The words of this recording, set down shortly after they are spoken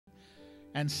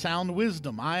and sound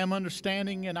wisdom. I am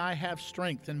understanding and I have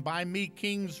strength. And by me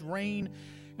kings reign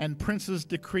and princes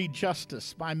decree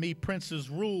justice. By me princes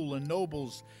rule and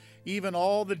nobles, even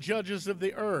all the judges of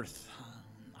the earth.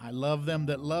 I love them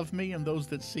that love me, and those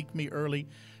that seek me early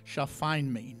shall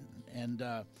find me. And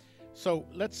so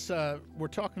we're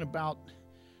talking about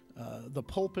the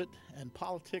pulpit and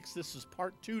politics. This is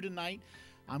part 2 tonight.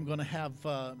 I'm going to have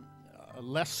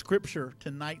less scripture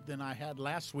tonight than I had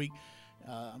last week.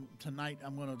 Tonight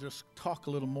I'm going to just talk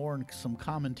a little more and some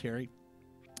commentary.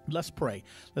 Let's pray.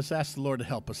 Let's ask the Lord to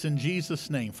help us. In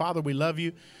Jesus' name, Father, we love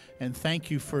you and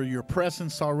thank you for your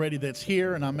presence already that's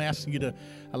here. And I'm asking you to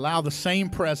allow the same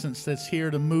presence that's here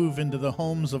to move into the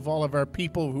homes of all of our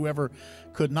people, whoever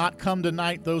could not come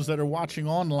tonight, those that are watching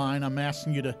online. I'm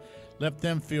asking you to let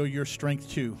them feel your strength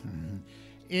too.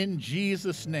 In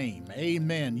Jesus' name,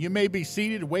 amen. You may be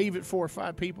seated. Wave at 4 or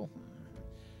 5 people.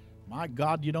 My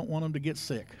God, you don't want them to get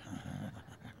sick.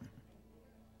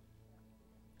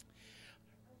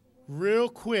 Real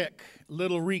quick,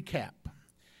 little recap.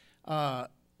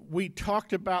 We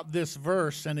talked about this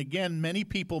verse, and again, many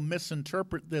people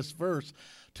misinterpret this verse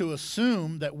to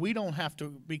assume that we don't have to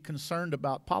be concerned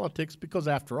about politics because,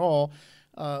 after all,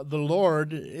 the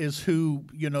Lord is who,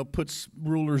 puts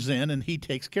rulers in, and He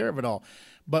takes care of it all.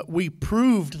 But we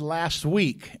proved last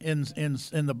week in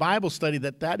the Bible study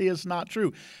that is not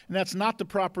true, and that's not the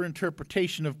proper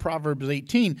interpretation of Proverbs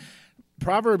 18.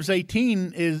 Proverbs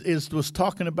 18 was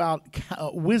talking about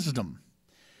wisdom.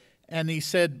 And he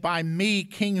said, by me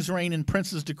kings reign and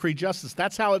princes decree justice.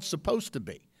 That's how it's supposed to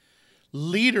be.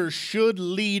 Leaders should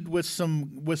lead with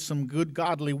some good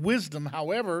godly wisdom.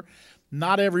 However,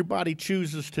 not everybody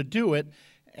chooses to do it.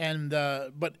 And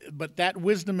but that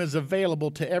wisdom is available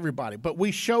to everybody. But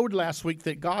we showed last week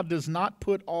that God does not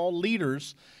put all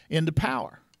leaders into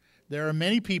power. There are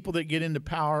many people that get into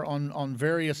power on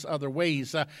various other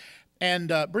ways.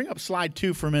 And bring up slide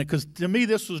 2 for a minute, because to me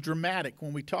this was dramatic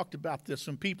when we talked about this.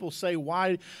 When people say,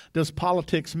 why does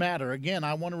politics matter? Again,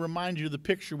 I want to remind you of the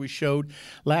picture we showed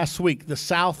last week. The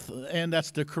south, and that's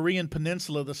the Korean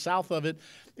peninsula, the south of it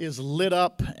is lit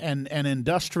up and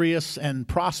industrious and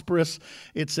prosperous.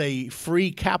 It's a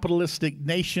free capitalistic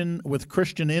nation with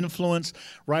Christian influence.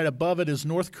 Right above it is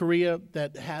North Korea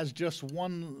that has just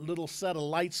one little set of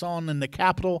lights on in the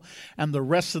capital, and the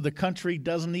rest of the country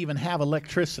doesn't even have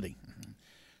electricity.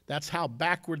 That's how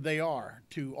backward they are.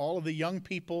 To all of the young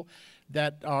people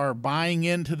that are buying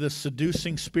into the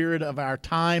seducing spirit of our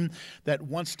time that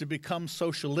wants to become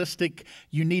socialistic,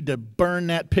 you need to burn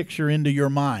that picture into your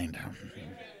mind.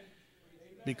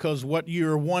 Because what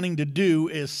you're wanting to do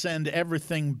is send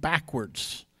everything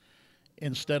backwards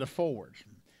instead of forward.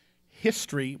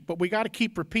 History, but we got to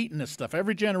keep repeating this stuff.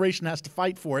 Every generation has to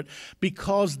fight for it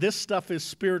because this stuff is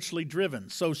spiritually driven.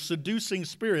 So seducing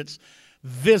spirits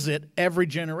visit every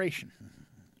generation,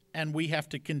 and we have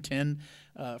to contend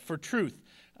for truth.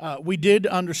 We did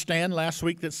understand last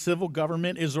week that civil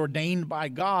government is ordained by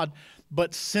God,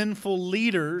 but sinful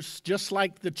leaders, just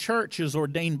like the church, is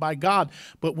ordained by God.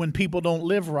 But when people don't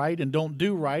live right and don't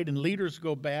do right and leaders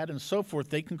go bad and so forth,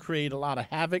 they can create a lot of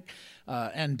havoc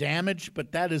and damage,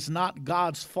 but that is not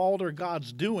God's fault or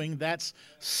God's doing. That's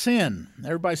sin.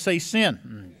 Everybody say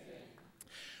sin.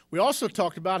 We also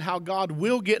talked about how God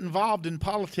will get involved in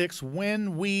politics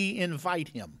when we invite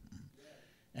Him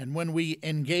and when we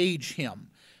engage Him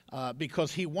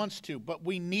because He wants to. But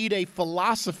we need a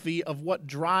philosophy of what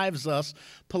drives us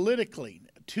politically.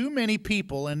 Too many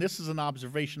people, and this is an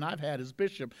observation I've had as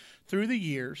bishop through the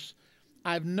years,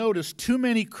 I've noticed too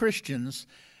many Christians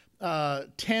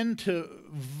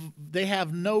they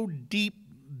have no deep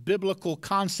biblical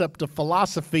concept of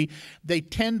philosophy. They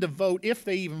tend to vote, if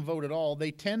they even vote at all,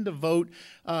 they tend to vote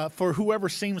for whoever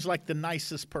seems like the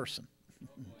nicest person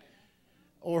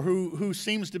or who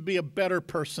seems to be a better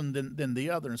person than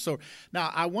the other. And so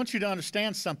now I want you to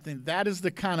understand something. That is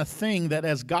the kind of thing that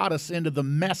has got us into the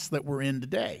mess that we're in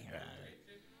today.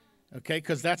 Okay,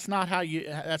 because that's not how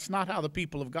the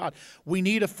people of God. We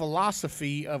need a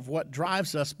philosophy of what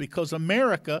drives us, because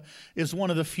America is one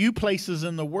of the few places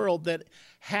in the world that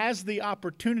has the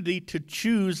opportunity to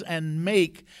choose and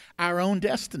make our own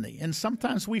destiny. And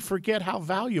sometimes we forget how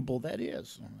valuable that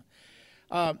is.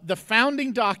 The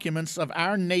founding documents of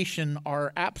our nation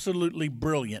are absolutely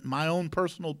brilliant. My own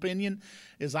personal opinion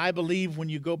is I believe when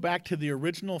you go back to the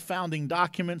original founding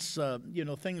documents,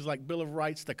 things like Bill of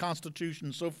Rights, the Constitution,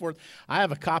 and so forth, I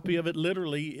have a copy of it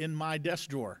literally in my desk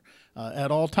drawer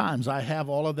at all times. I have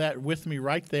all of that with me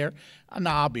right there.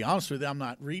 Now, I'll be honest with you, I'm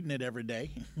not reading it every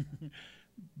day,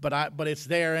 but it's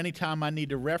there anytime I need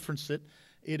to reference it.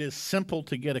 It is simple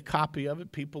to get a copy of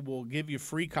it. People will give you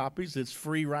free copies. It's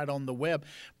free right on the web.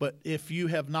 But if you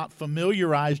have not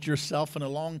familiarized yourself in a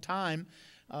long time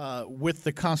with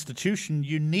the Constitution,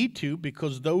 you need to,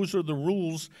 because those are the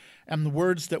rules and the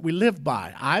words that we live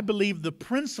by. I believe the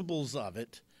principles of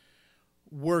it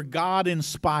were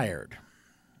God-inspired.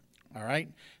 All right?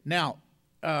 Now,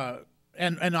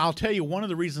 and I'll tell you, one of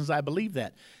the reasons I believe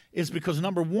that is because,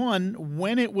 number one,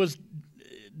 when it was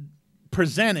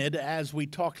presented, as we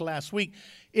talked last week,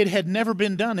 it had never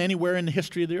been done anywhere in the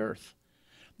history of the earth.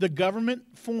 The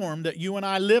government form that you and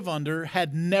I live under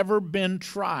had never been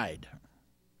tried.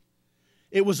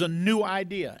 It was a new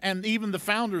idea, and even the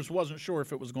founders wasn't sure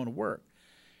if it was going to work.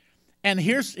 And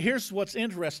here's what's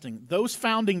interesting. Those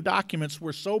founding documents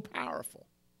were so powerful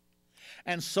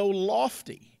and so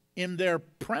lofty in their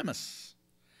premise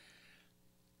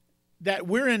that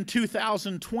we're in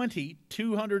 2020,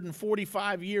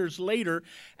 245 years later,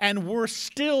 and we're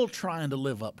still trying to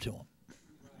live up to them.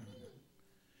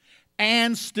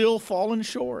 And still falling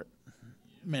short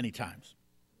many times.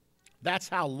 That's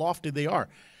how lofty they are.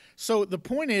 So the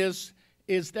point is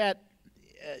that,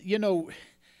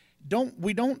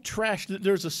 we don't trash.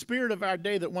 There's a spirit of our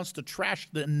day that wants to trash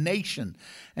the nation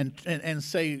and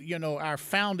say, our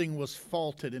founding was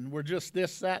faulted and we're just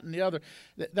this, that, and the other.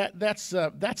 That's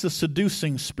a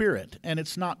seducing spirit, and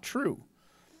it's not true.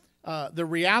 The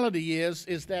reality is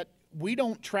that we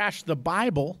don't trash the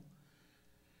Bible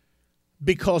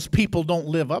because people don't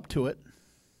live up to it.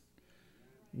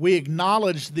 We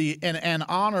acknowledge and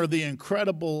honor the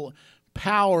incredible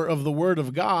power of the Word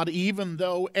of God, even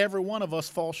though every one of us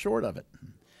falls short of it.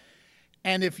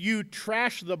 And if you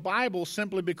trash the Bible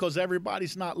simply because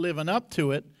everybody's not living up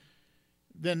to it,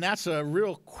 then that's a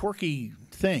real quirky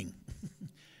thing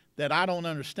that I don't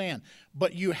understand.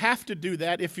 But you have to do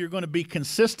that if you're going to be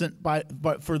consistent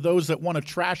but for those that want to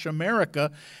trash America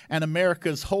and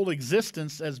America's whole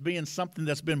existence as being something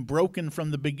that's been broken from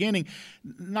the beginning.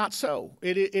 Not so.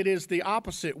 It is the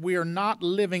opposite. We are not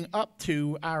living up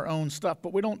to our own stuff,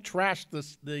 but we don't trash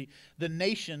the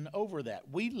nation over that.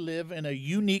 We live in a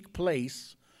unique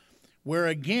place where,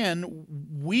 again,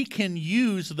 we can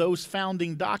use those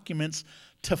founding documents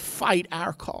to fight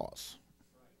our cause.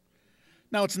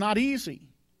 Now, it's not easy,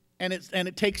 and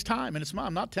it takes time, and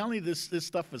I'm not telling you this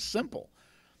stuff is simple,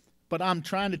 but I'm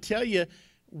trying to tell you,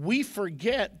 we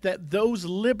forget that those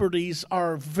liberties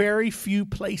are very few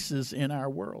places in our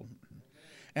world.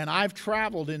 And I've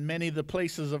traveled in many of the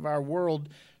places of our world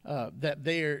that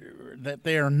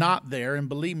they are not there, and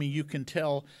believe me, you can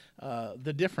tell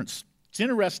the difference. It's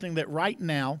interesting that right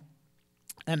now,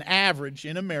 an average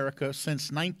in America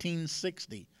since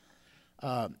 1960,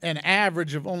 an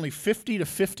average of only 50 to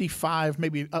 55,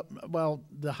 maybe,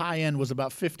 the high end was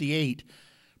about 58%.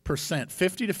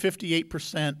 50 to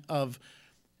 58% of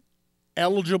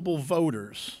eligible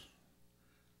voters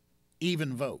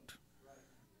even vote.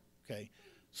 Okay,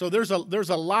 so there's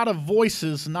a lot of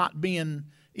voices not being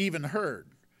even heard.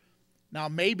 Now,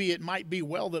 maybe it might be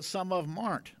well that some of them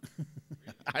aren't.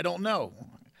 I don't know.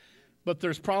 But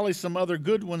there's probably some other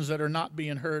good ones that are not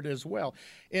being heard as well.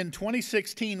 In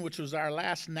 2016, which was our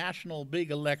last national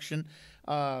big election,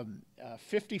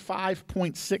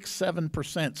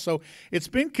 55.67%. So it's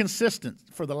been consistent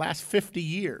for the last 50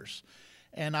 years.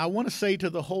 And I want to say to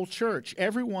the whole church,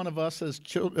 every one of us as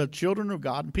children of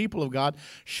God and people of God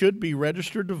should be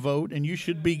registered to vote, and you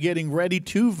should be getting ready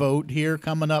to vote here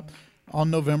coming up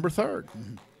on November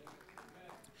 3rd.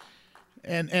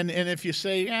 And if you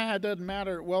say, it doesn't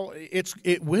matter, well,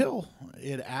 it will.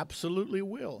 It absolutely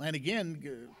will. And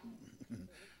again,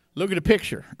 look at a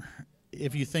picture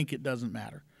if you think it doesn't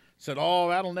matter. Said,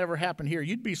 that'll never happen here.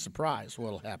 You'd be surprised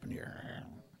what'll happen here.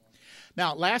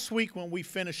 Now, last week when we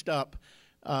finished up,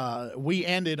 we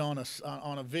ended on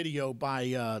a video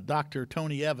by Dr.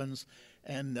 Tony Evans,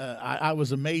 and I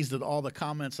was amazed at all the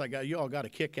comments I got. You all got a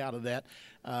kick out of that.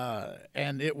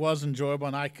 And it was enjoyable,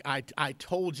 and I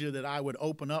told you that I would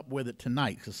open up with it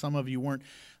tonight because some of you weren't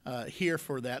here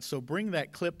for that. So bring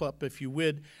that clip up if you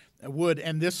would.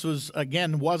 And this was,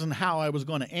 again, wasn't how I was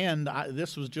going to end.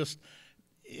 This was just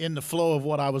in the flow of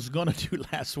what I was going to do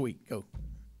last week. Go.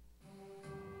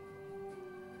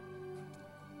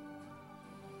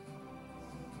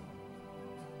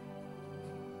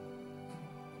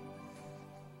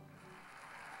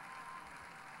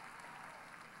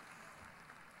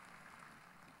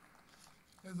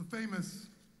 There's a famous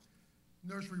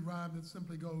nursery rhyme that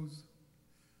simply goes,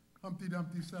 Humpty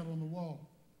Dumpty sat on the wall,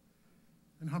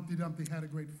 and Humpty Dumpty had a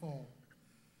great fall.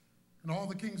 And all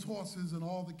the king's horses and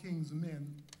all the king's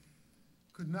men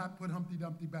could not put Humpty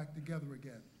Dumpty back together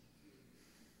again.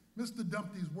 Mr.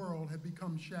 Dumpty's world had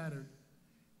become shattered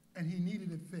and he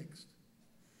needed it fixed.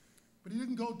 But he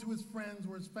didn't go to his friends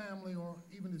or his family or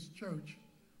even his church.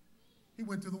 He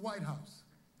went to the White House.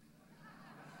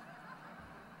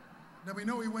 Now we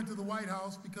know he went to the White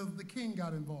House because the king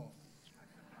got involved.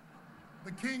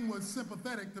 The king was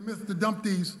sympathetic to Mr.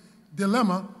 Dumpty's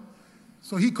dilemma,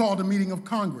 so he called a meeting of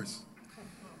Congress.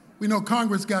 We know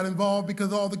Congress got involved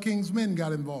because all the king's men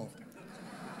got involved.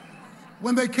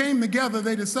 When they came together,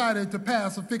 they decided to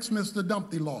pass a Fix Mr.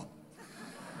 Dumpty law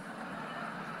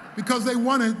because they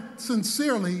wanted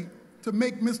sincerely to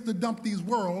make Mr. Dumpty's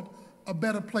world a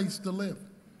better place to live.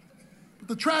 But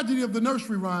the tragedy of the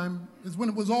nursery rhyme is when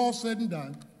it was all said and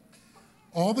done,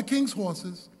 all the king's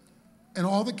horses and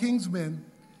all the king's men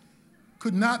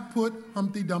could not put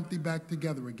Humpty Dumpty back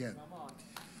together again.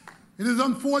 It is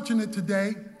unfortunate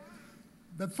today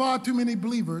that far too many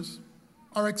believers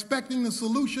are expecting the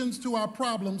solutions to our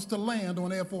problems to land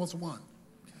on Air Force One.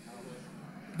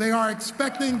 They are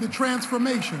expecting the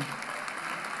transformation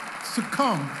to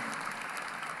come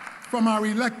from our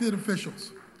elected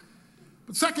officials.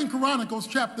 But 2 Chronicles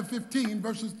chapter 15,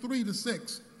 verses 3 to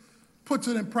 6, puts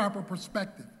it in proper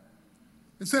perspective.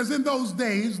 It says, in those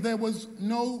days there was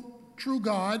no true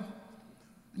God,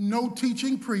 no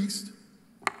teaching priest,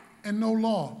 and no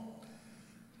law.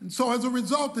 And so as a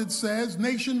result, it says,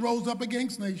 nation rose up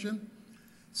against nation,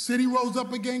 city rose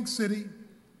up against city,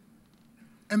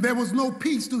 and there was no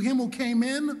peace to him who came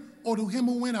in or to him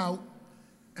who went out.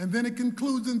 And then it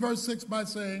concludes in verse 6 by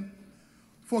saying,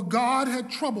 for God had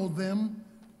troubled them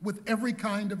with every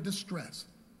kind of distress.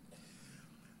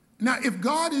 Now, if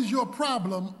God is your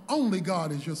problem, only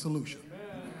God is your solution.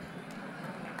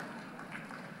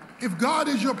 If God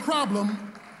is your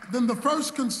problem, then the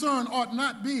first concern ought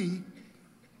not be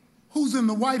who's in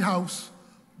the White House,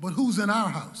 but who's in our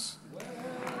house.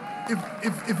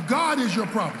 If God is your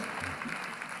problem,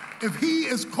 if he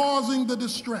is causing the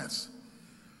distress,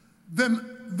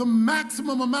 then the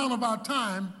maximum amount of our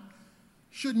time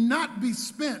should not be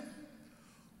spent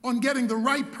on getting the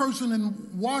right person in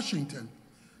Washington.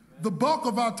 The bulk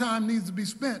of our time needs to be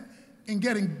spent in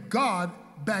getting God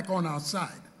back on our side.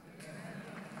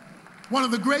 One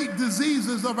of the great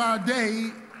diseases of our day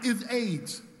is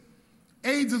AIDS.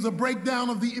 AIDS is a breakdown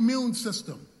of the immune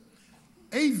system.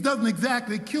 AIDS doesn't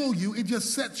exactly kill you, it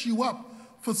just sets you up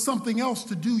for something else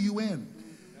to do you in,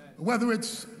 whether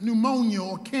it's pneumonia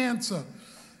or cancer.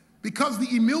 Because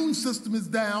the immune system is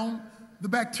down, the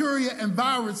bacteria and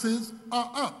viruses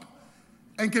are up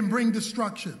and can bring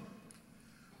destruction.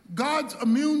 God's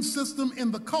immune system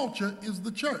in the culture is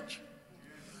the church.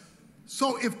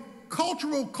 So if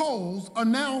cultural colds are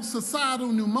now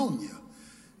societal pneumonia,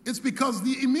 it's because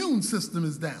the immune system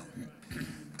is down.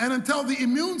 And until the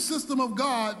immune system of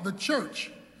God, the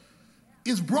church,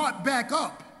 is brought back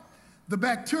up, the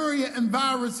bacteria and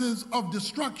viruses of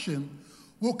destruction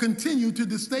will continue to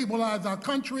destabilize our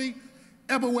country,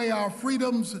 ebb away our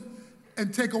freedoms,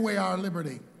 and take away our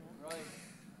liberty. Right.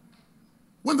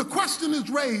 When the question is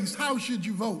raised, how should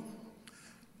you vote?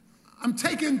 I'm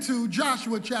taken to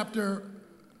Joshua chapter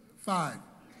 5.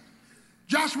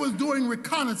 Joshua's doing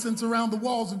reconnaissance around the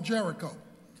walls of Jericho.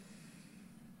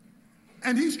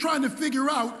 And he's trying to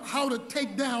figure out how to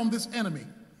take down this enemy.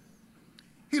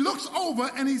 He looks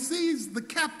over and he sees the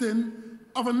captain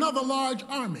of another large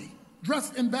army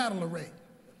dressed in battle array.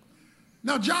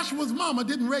 Now, Joshua's mama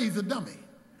didn't raise a dummy.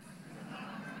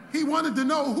 He wanted to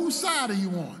know, whose side are you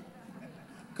on?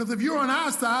 Because if you're on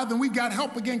our side, then we've got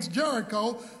help against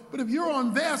Jericho. But if you're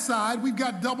on their side, we've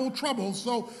got double trouble.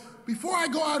 So before I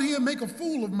go out here and make a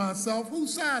fool of myself,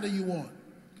 whose side are you on?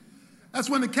 That's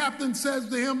when the captain says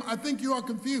to him, I think you are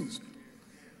confused.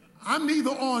 I'm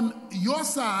neither on your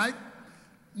side,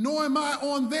 nor am I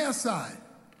on their side.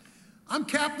 I'm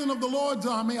captain of the Lord's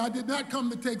army. I did not come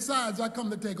to take sides, I come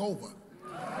to take over.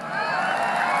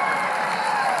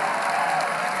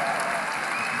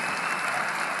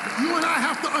 You and I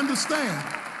have to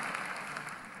understand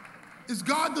is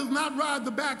God does not ride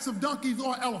the backs of donkeys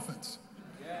or elephants.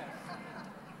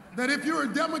 That if you're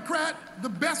a Democrat, the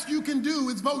best you can do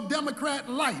is vote Democrat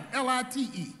light,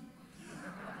 L-I-T-E,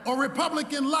 or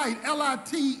Republican light,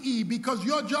 L-I-T-E, because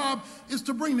your job is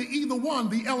to bring to either one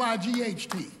the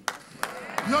L-I-G-H-T.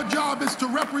 Your job is to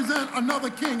represent another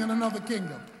king and another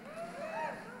kingdom.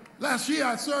 Last year,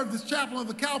 I served as chaplain of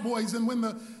the Cowboys, and when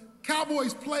the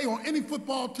Cowboys play or any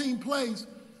football team plays,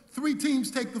 3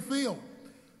 teams take the field.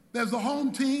 There's the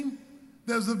home team,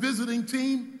 there's the visiting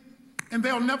team, and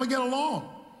they'll never get along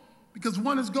because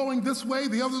one is going this way,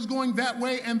 the other is going that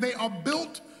way, and they are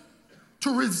built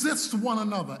to resist one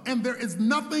another, and there is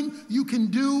nothing you can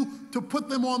do to put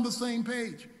them on the same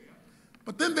page.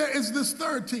 But then there is this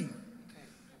third team.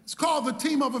 It's called the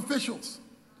team of officials.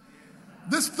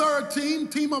 This third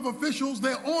team of officials,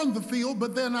 they're on the field,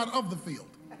 but they're not of the field.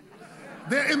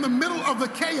 They're in the middle of the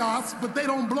chaos, but they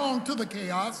don't belong to the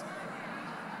chaos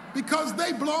because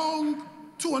they belong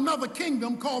to another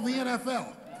kingdom called the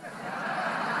NFL.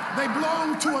 They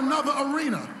belong to another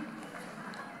arena.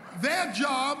 Their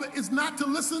job is not to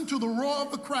listen to the roar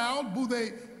of the crowd,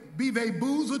 be they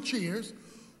boos or cheers,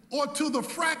 or to the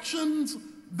fractions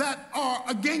that are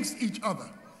against each other,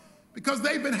 because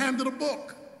they've been handed a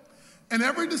book. And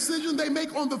every decision they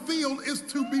make on the field is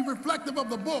to be reflective of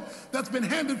the book that's been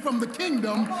handed from the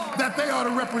kingdom that they are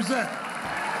to represent.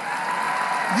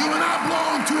 You and I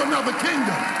belong to another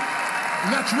kingdom.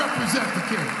 Let's represent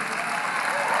the king.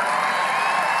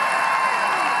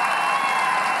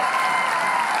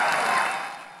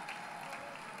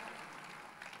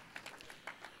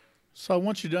 So I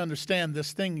want you to understand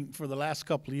this thing for the last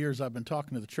couple of years I've been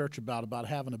talking to the church about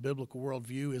having a biblical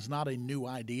worldview is not a new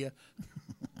idea.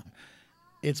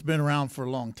 It's been around for a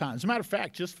long time. As a matter of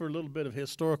fact, just for a little bit of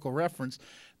historical reference,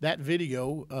 that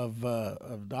video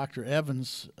of Dr.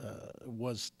 Evans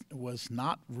was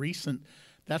not recent.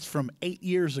 That's from 8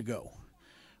 years ago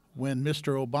when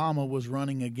Mr. Obama was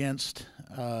running against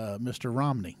Mr.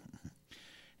 Romney.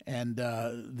 And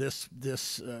this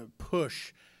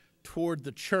push toward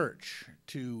the church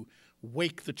to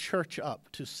wake the church up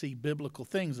to see biblical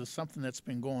things is something that's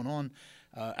been going on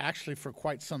actually for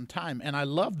quite some time. And I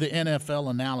love the NFL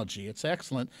analogy. It's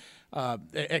excellent,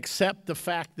 except the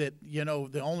fact that,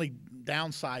 the only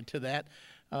downside to that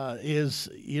is,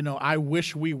 I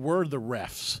wish we were the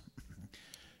refs,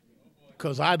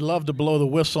 because I'd love to blow the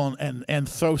whistle and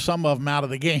throw some of them out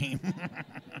of the game.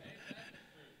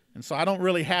 And so I don't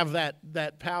really have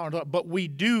that power, but we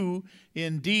do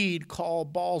indeed call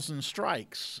balls and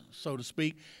strikes, so to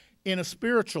speak, in a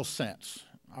spiritual sense,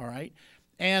 all right?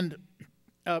 And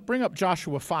bring up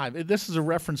Joshua 5. This is a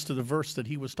reference to the verse that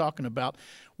he was talking about.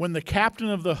 When the captain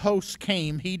of the host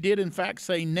came, he did in fact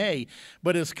say nay,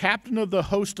 but as captain of the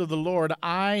host of the Lord,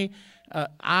 of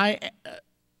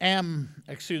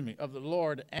the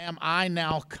Lord, am I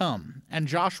now come? And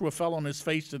Joshua fell on his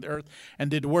face to the earth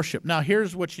and did worship. Now,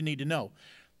 here's what you need to know.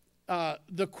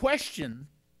 The question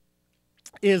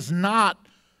is not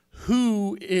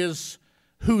whose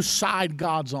side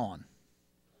God's on.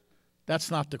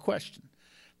 That's not the question.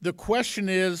 The question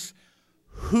is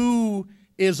who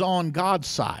is on God's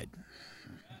side.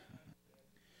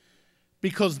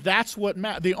 Because that's what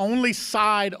matters. The only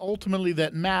side ultimately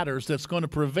that matters, that's going to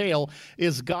prevail,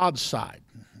 is God's side.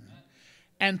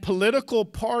 And political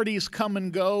parties come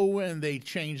and go, and they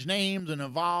change names and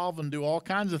evolve and do all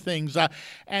kinds of things.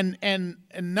 And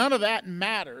none of that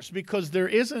matters, because there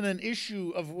isn't an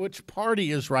issue of which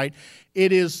party is right.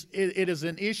 It is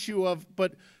an issue of,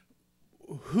 but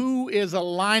who is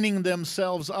aligning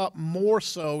themselves up more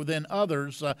so than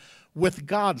others with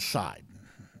God's side.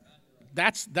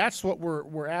 That's what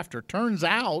we're after. Turns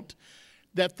out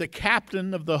that the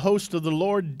captain of the host of the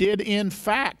Lord did in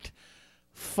fact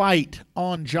fight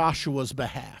on Joshua's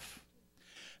behalf.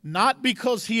 Not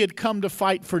because he had come to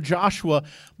fight for Joshua,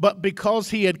 but because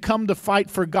he had come to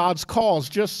fight for God's cause.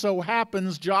 Just so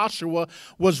happens Joshua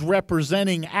was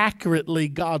representing accurately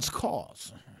God's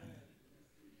cause.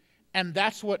 And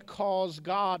that's what caused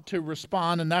God to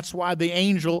respond, and that's why the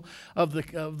angel of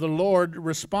the Lord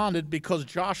responded, because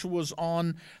Joshua was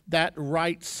on that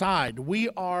right side. We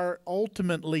are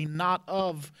ultimately not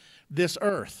of this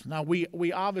earth. Now,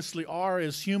 we obviously are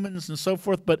as humans and so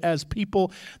forth, but as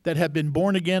people that have been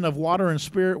born again of water and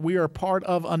spirit, we are part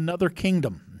of another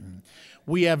kingdom.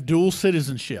 We have dual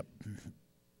citizenship.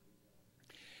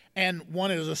 And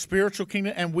one is a spiritual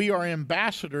kingdom, and we are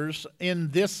ambassadors in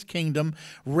this kingdom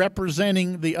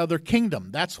representing the other kingdom.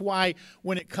 That's why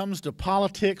when it comes to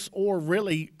politics, or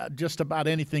really just about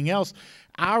anything else,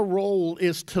 our role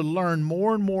is to learn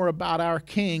more and more about our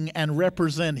king and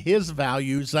represent his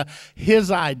values,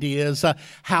 his ideas,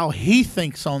 how he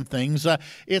thinks on things.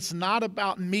 It's not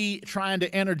about me trying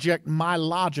to interject my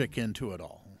logic into it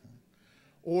all,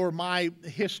 or my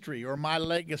history, or my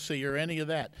legacy, or any of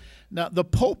that. Now, the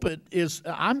pulpit is,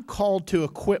 I'm called to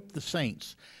equip the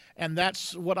saints, and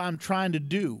that's what I'm trying to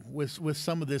do with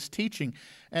some of this teaching.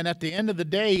 And at the end of the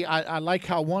day, I like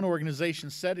how one organization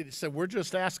said it. It said, we're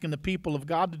just asking the people of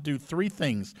God to do three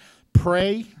things: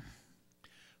 pray,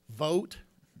 vote,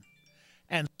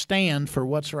 and stand for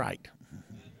what's right.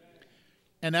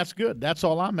 And that's good. That's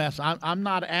all I'm asking. I'm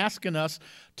not asking us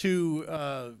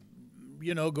to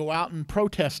go out and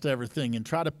protest everything and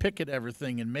try to picket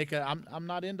everything and I'm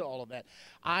not into all of that.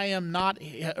 I am not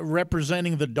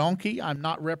representing the donkey. I'm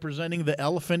not representing the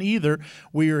elephant either.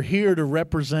 We are here to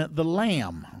represent the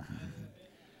lamb.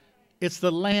 It's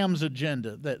the lamb's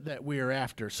agenda that we are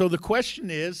after. So the question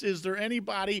is there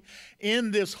anybody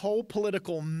in this whole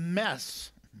political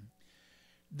mess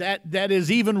that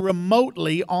is even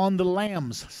remotely on the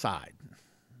lamb's side?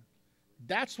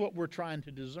 That's what we're trying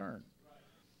to discern.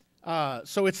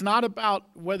 So it's not about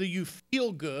whether you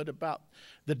feel good about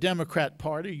the Democrat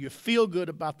Party, you feel good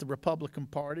about the Republican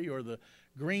Party or the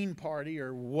Green Party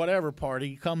or whatever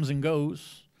party comes and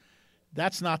goes.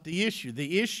 That's not the issue.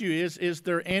 The issue is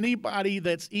there anybody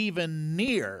that's even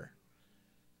near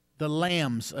the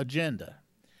lamb's agenda?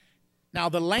 Now,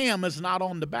 the lamb is not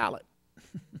on the ballot.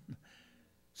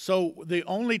 So the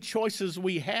only choices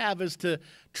we have is to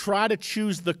try to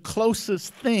choose the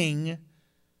closest thing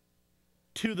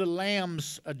to the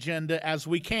lamb's agenda as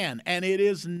we can. And it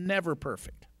is never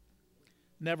perfect.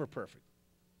 Never perfect.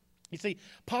 You see,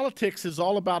 politics is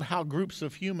all about how groups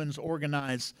of humans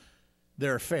organize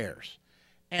their affairs.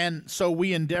 And so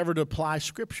we endeavor to apply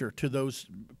Scripture to those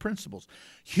principles.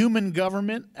 Human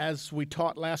government, as we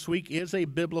taught last week, is a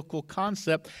biblical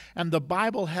concept, and the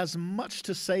Bible has much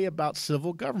to say about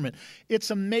civil government.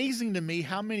 It's amazing to me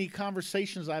how many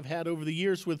conversations I've had over the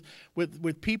years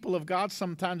with people of God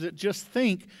sometimes that just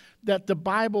think that the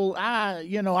Bible, I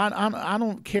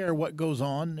don't care what goes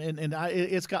on, and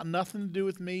it's got nothing to do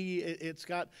with me. It's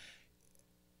got,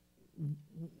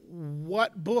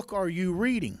 what book are you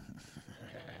reading?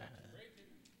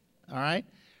 All right?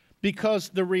 Because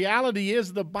the reality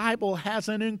is the Bible has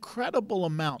an incredible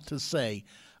amount to say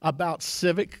about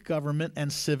civic government and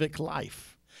civic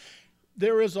life.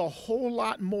 There is a whole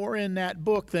lot more in that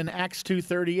book than Acts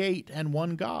 2:38 and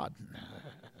one God.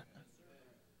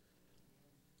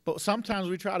 But sometimes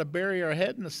we try to bury our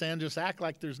head in the sand, just act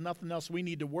like there's nothing else we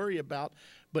need to worry about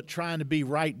but trying to be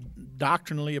right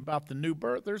doctrinally about the new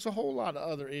birth. There's a whole lot of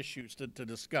other issues to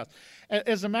discuss.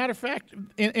 As a matter of fact,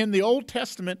 in the Old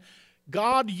Testament,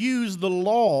 God used the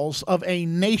laws of a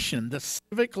nation, the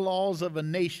civic laws of a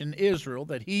nation, Israel,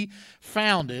 that he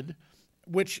founded,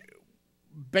 which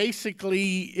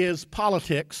basically is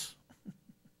politics.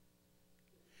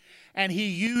 And he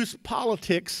used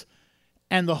politics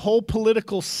and the whole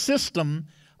political system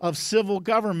of civil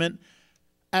government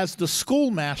as the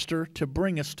schoolmaster to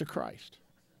bring us to Christ.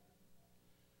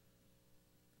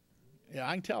 Yeah,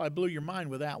 I can tell I blew your mind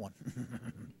with that one.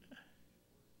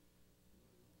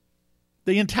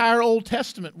 The entire Old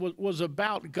Testament was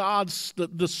about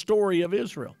the story of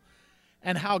Israel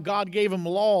and how God gave them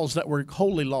laws that were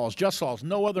holy laws, just laws.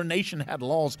 No other nation had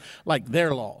laws like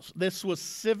their laws. This was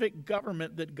civic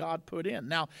government that God put in.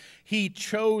 Now, he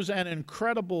chose an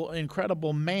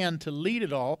incredible man to lead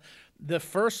it all. The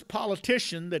first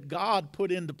politician that God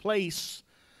put into place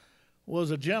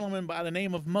was a gentleman by the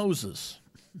name of Moses.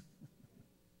 You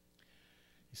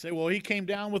say, well, he came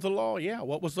down with the law. Yeah,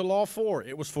 what was the law for?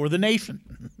 It was for the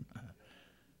nation.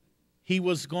 He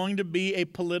was going to be a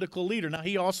political leader. Now,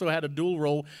 he also had a dual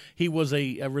role. He was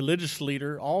a religious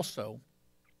leader also.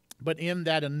 But in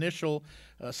that initial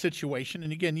situation,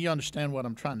 and again, you understand what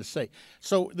I'm trying to say.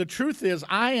 So the truth is,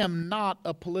 I am not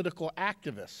a political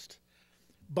activist,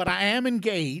 but I am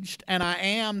engaged and I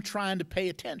am trying to pay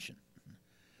attention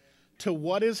to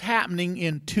what is happening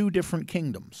in two different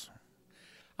kingdoms.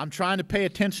 I'm trying to pay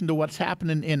attention to what's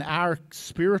happening in our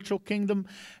spiritual kingdom,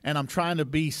 and I'm trying to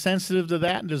be sensitive to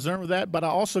that and discern that, but I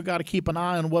also got to keep an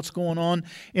eye on what's going on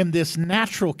in this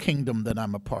natural kingdom that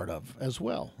I'm a part of as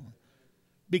well,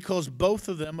 because both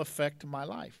of them affect my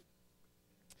life.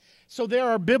 So there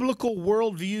are biblical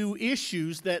worldview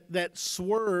issues that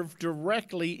swerve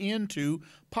directly into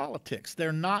politics.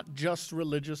 They're not just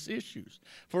religious issues.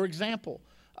 For example,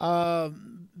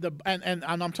 I'm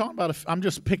talking about, I'm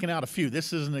just picking out a few.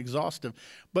 This isn't exhaustive,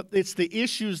 but it's the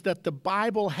issues that the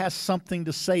Bible has something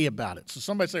to say about it. So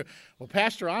somebody say, well,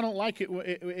 Pastor, I don't like it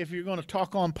if you're going to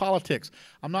talk on politics.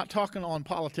 I'm not talking on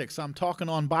politics. I'm talking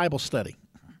on Bible study.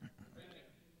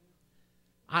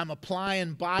 I'm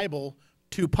applying Bible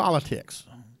to politics.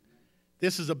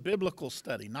 This is a biblical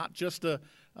study, not just a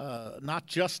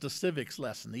civics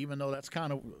lesson, even though that's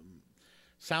kind of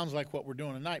sounds like what we're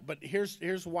doing tonight. But here's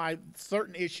why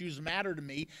certain issues matter to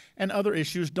me and other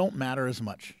issues don't matter as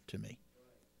much to me.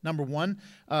 Number one,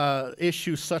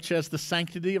 issues such as the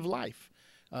sanctity of life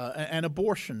and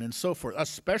abortion and so forth,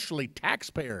 especially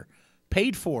taxpayer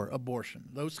paid for abortion,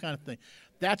 those kind of things.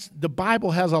 The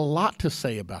Bible has a lot to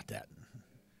say about that.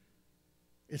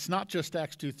 It's not just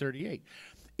Acts 2:38.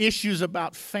 Issues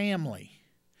about family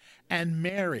and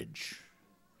marriage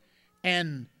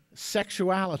and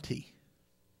sexuality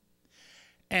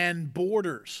and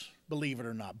borders, believe it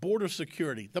or not, border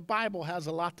security. The Bible has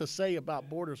a lot to say about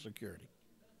border security.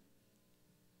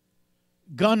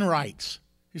 Gun rights.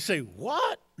 You say,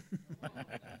 what?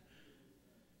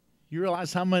 You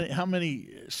realize how many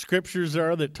scriptures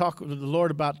there are that talk to the Lord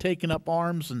about taking up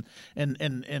arms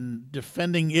and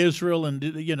defending Israel, and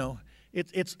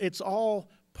it's all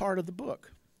part of the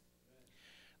book.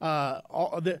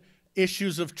 All the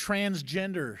issues of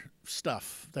transgender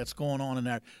stuff that's going on in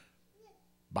there.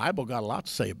 Bible got a lot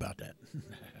to say about that.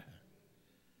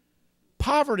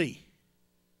 Poverty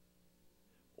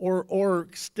or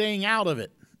staying out of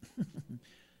it.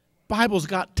 Bible's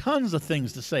got tons of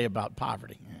things to say about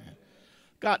poverty.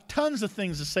 Got tons of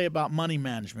things to say about money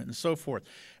management and so forth.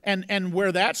 And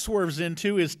where that swerves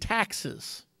into is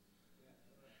taxes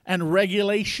and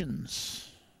regulations.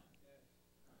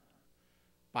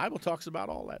 Bible talks about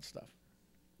all that stuff.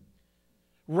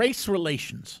 Race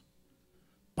relations.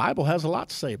 Bible has a lot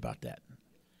to say about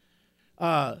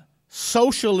that.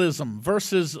 Socialism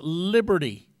versus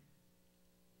liberty.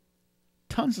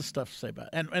 Tons of stuff to say about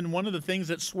it. And one of the things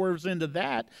that swerves into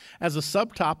that as a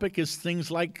subtopic is things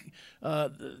like,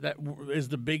 that is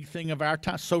the big thing of our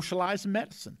time, socialized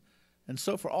medicine. And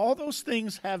so for all those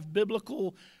things have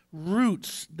biblical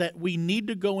roots that we need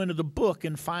to go into the book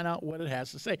and find out what it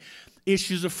has to say.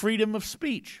 Issues of freedom of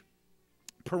speech,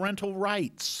 parental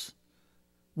rights,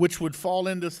 which would fall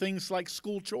into things like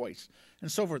school choice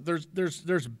and so forth.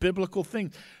 There's biblical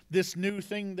things. This new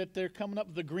thing that they're coming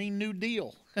up, the Green New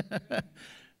Deal.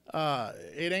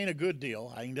 It ain't a good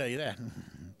deal, I can tell you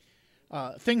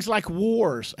that. Things like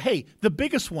wars. Hey, the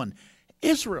biggest one,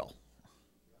 Israel.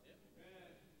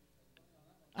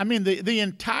 I mean, the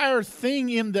entire thing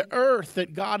in the earth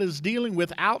that God is dealing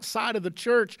with outside of the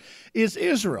church is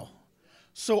Israel.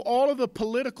 So all of the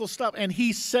political stuff, and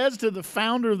he says to the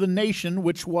founder of the nation,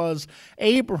 which was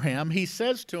Abraham, he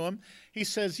says to him, he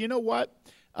says, you know what?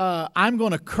 I'm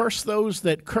going to curse those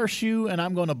that curse you, and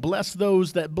I'm going to bless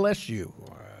those that bless you.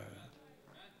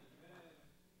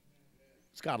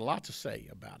 It's got a lot to say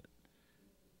about it.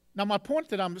 Now, my point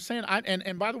that I'm saying,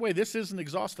 and by the way, this isn't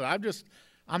exhaustive.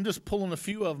 I'm just pulling a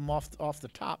few of them off the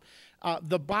top.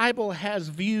 The Bible has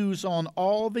views on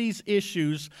all these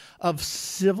issues of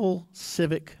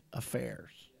civic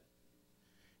affairs.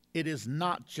 It is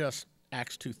not just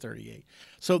Acts 2:38.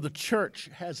 So the church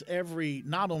has every,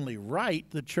 not only right,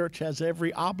 the church has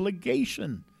every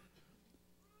obligation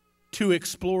to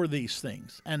explore these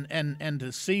things and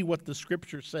to see what the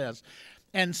Scripture says.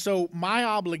 And so my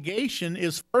obligation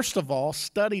is, first of all,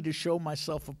 study to show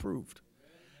myself approved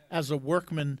as a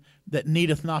workman that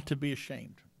needeth not to be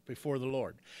ashamed before the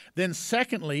Lord. Then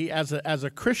secondly, as a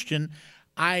Christian,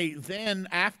 I then,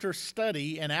 after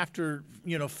study and after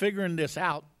figuring this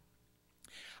out,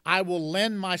 I will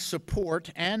lend my support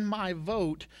and my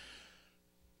vote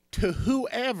to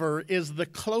whoever is the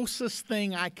closest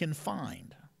thing I can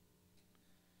find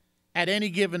at any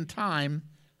given time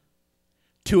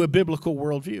to a biblical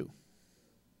worldview.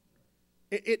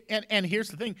 And here's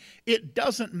the thing, it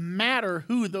doesn't matter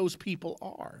who those people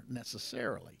are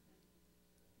necessarily.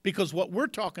 Because what we're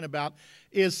talking about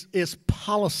is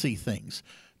policy things,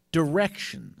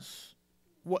 directions,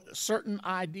 certain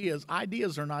ideas.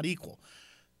 Ideas are not equal.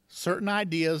 Certain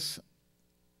ideas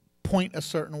point a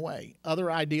certain way.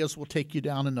 Other ideas will take you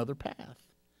down another path.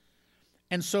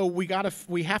 And so we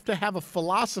have to have a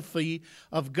philosophy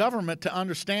of government to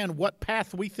understand what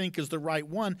path we think is the right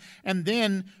one, and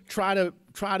then try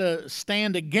to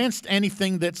stand against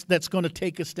anything that's going to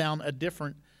take us down a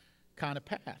different kind of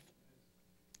path.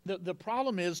 The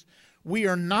problem is we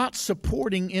are not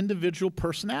supporting individual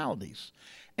personalities.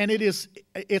 And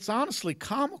it's honestly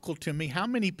comical to me how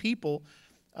many people,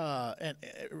 and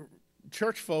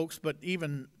church folks, but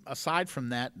even aside from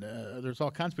that, there's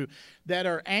all kinds of people that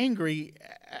are angry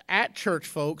at church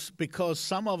folks because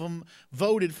some of them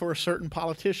voted for a certain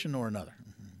politician or another.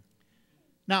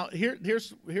 Now,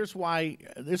 here's why,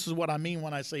 this is what I mean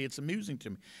when I say it's amusing to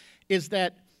me, is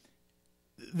that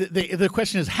the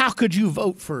question is, how could you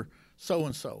vote for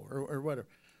so-and-so or whatever?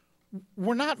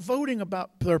 We're not voting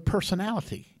about their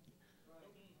personality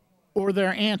or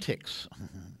their antics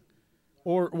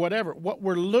or whatever. What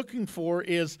we're looking for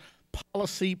is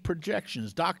policy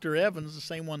projections. Dr. Evans, the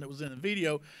same one that was in the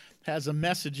video, has a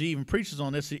message, he even preaches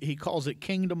on this. He calls it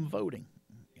kingdom voting.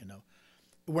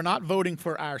 We're not voting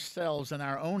for ourselves and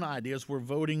our own ideas. We're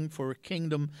voting for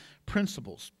kingdom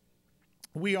principles.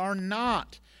 We are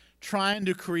not trying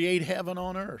to create heaven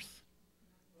on earth.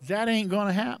 That ain't going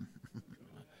to happen.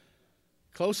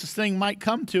 Closest thing might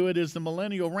come to it is the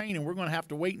millennial reign, and we're going to have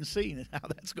to wait and see how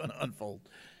that's going to unfold.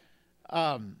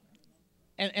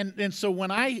 And so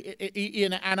when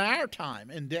in our time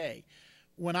and day,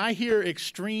 when I hear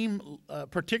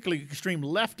particularly extreme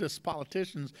leftist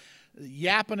politicians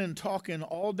yapping and talking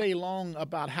all day long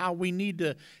about how we need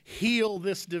to heal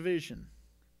this division,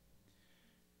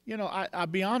 you know, I'll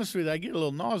be honest with you, I get a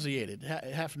little nauseated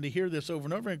having to hear this over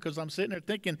and over again, because I'm sitting there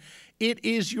thinking, it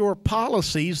is your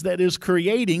policies that is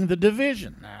creating the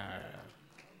division.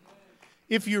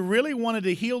 If you really wanted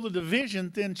to heal the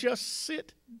division, then just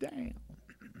sit down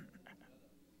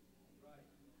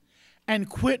and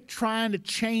quit trying to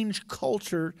change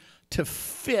culture to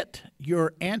fit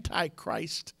your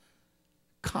Antichrist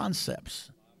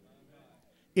concepts.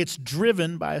 It's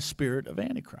driven by a spirit of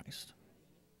Antichrist.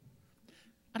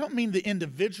 I don't mean the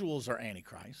individuals are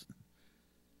Antichrist.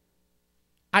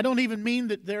 I don't even mean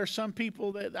that there are some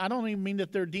people I don't even mean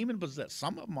that they're demon possessed.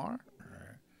 Some of them are.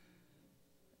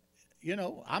 You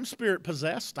know, I'm spirit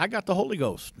possessed. I got the Holy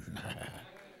Ghost.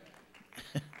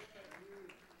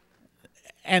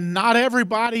 And not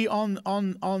everybody on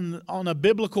a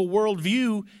biblical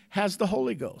worldview has the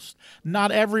Holy Ghost.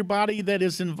 Not everybody that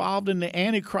is involved in the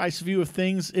Antichrist view of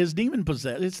things is demon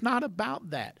possessed. It's not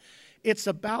about that. It's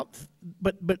about,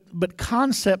 but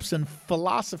concepts and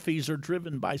philosophies are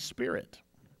driven by spirit.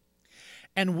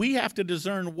 And we have to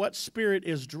discern what spirit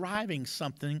is driving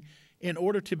something in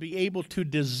order to be able to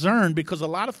discern, because a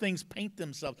lot of things paint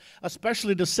themselves,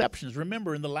 especially deceptions.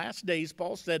 Remember, in the last days,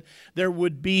 Paul said there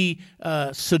would be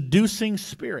seducing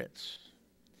spirits.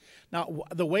 Now,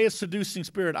 the way a seducing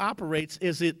spirit operates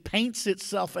is it paints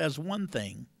itself as one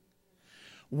thing,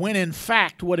 when in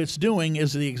fact what it's doing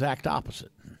is the exact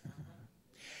opposite.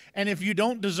 And if you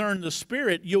don't discern the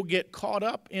spirit, you'll get caught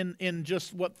up in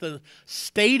just what the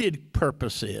stated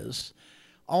purpose is,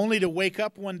 only to wake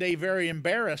up one day very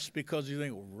embarrassed because you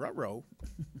think, ruh-roh,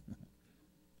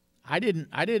 I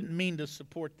didn't mean to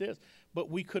support this. But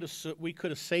we could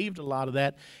have saved a lot of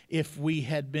that if we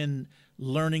had been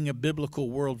learning a biblical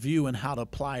worldview and how to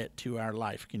apply it to our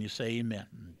life. Can you say amen?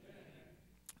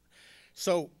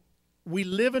 So we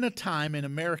live in a time in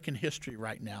American history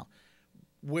right now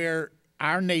where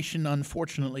our nation,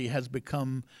 unfortunately, has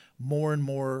become more and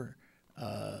more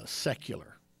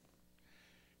secular.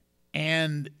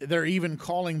 And they're even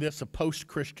calling this a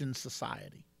post-Christian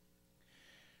society.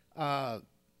 And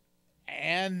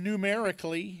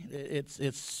numerically,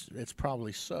 it's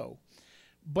probably so.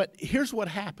 But here's what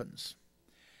happens.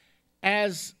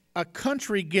 As a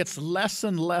country gets less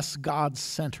and less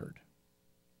God-centered,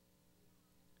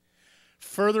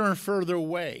 further and further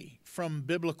away from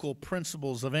biblical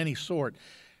principles of any sort,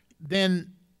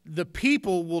 then the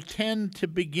people will tend to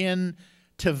begin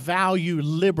to value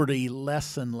liberty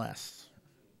less and less.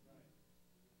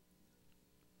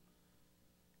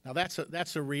 Now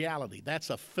that's a reality. That's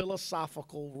a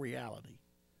philosophical reality.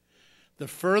 The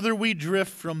further we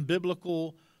drift from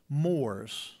biblical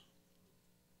mores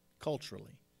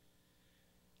culturally,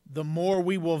 the more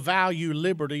we will value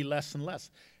liberty less and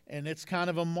less. And it's kind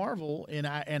of a marvel in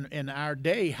our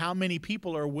day how many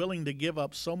people are willing to give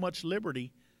up so much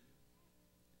liberty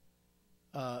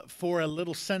for a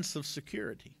little sense of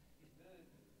security.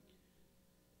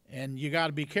 And you got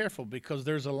to be careful, because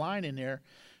there's a line in there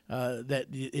that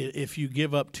if you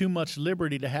give up too much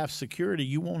liberty to have security,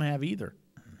 you won't have either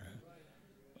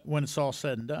when it's all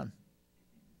said and done.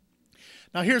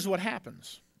 Now, here's what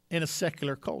happens in a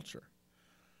secular culture.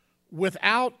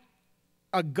 Without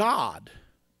a God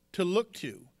to look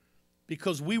to,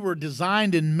 because we were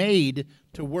designed and made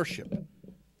to worship.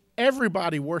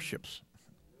 Everybody worships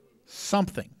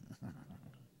something.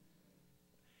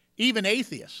 Even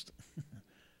atheists.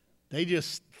 They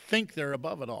just think they're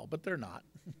above it all, but they're not.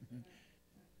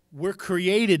 We're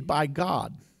created by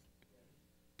God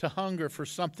to hunger for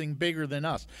something bigger than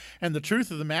us. And the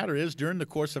truth of the matter is, during the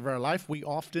course of our life, we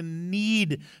often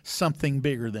need something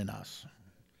bigger than us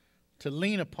to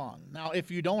lean upon. Now, if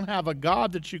you don't have a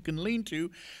God that you can lean to,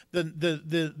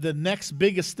 the next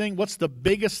biggest thing, what's the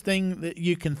biggest thing that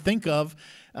you can think of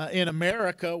in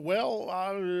America? Well,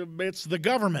 it's the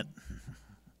government.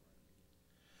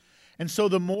 And so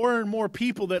the more and more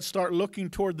people that start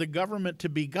looking toward the government to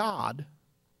be God,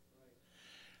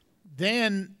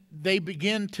 then they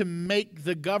begin to make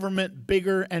the government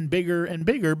bigger and bigger and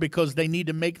bigger, because they need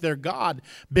to make their God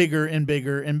bigger and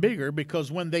bigger and bigger,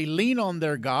 because when they lean on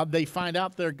their God, they find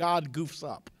out their God goofs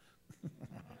up.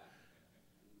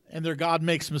 And their God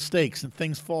makes mistakes and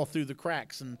things fall through the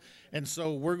cracks. And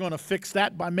so we're going to fix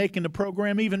that by making the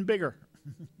program even bigger.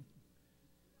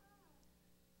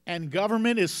 And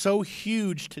government is so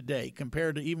huge today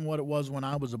compared to even what it was when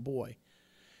I was a boy.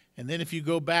 And then if you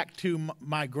go back to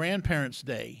my grandparents'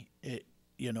 day,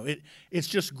 It's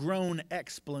just grown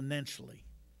exponentially.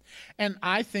 And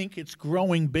I think it's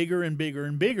growing bigger and bigger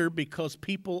and bigger because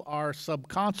people are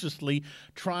subconsciously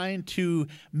trying to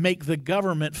make the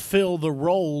government fill the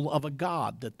role of a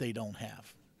God that they don't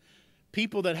have.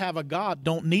 People that have a God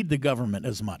don't need the government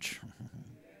as much.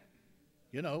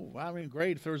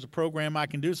 Great, if there's a program I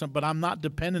can do something, but I'm not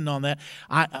dependent on that.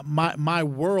 My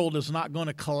world is not going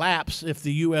to collapse if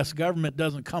the U.S. government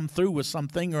doesn't come through with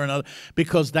something or another,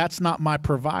 because that's not my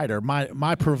provider.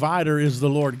 My provider is the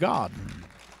Lord God.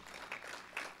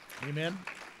 Amen?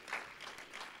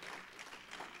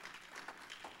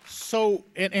 So,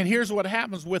 and here's what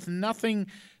happens with nothing.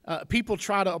 People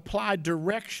try to apply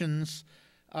directions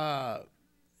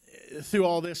through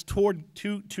all this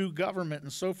to government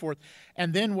and so forth.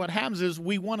 And then what happens is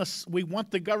we want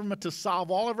the government to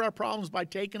solve all of our problems by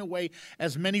taking away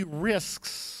as many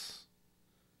risks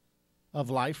of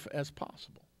life as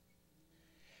possible.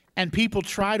 And people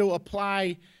try to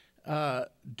apply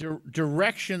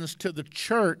directions to the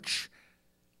church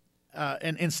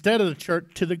and instead of the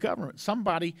church to the government.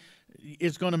 Somebody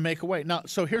is going to make a way. Now,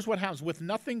 so here's what happens. With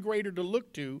nothing greater to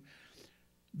look to,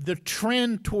 the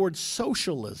trend towards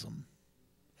socialism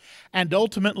and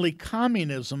ultimately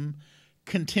communism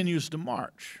continues to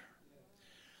march,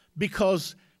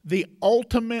 because the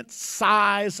ultimate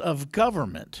size of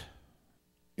government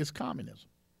is communism.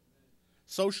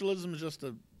 Socialism is just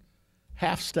a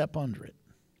half step under it.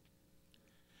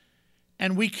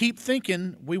 And we keep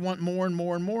thinking we want more and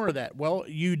more and more of that. Well,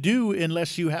 you do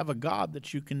unless you have a God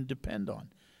that you can depend on.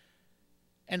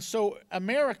 And so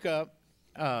America...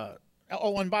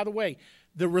 and by the way,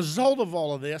 the result of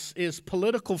all of this is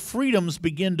political freedoms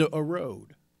begin to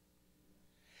erode.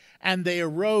 And they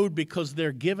erode because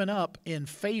they're given up in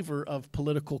favor of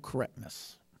political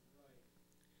correctness.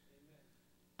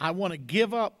 I want to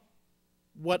give up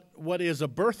what is a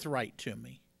birthright to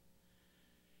me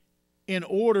in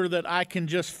order that I can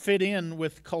just fit in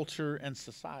with culture and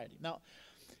society. Now,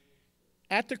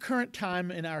 at the current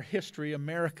time in our history,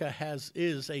 America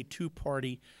is a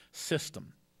two-party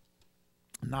system.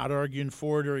 I'm not arguing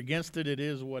for it or against it. It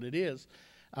is what it is.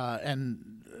 I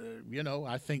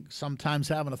think sometimes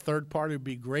having a third party would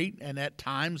be great, and at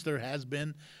times there has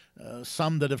been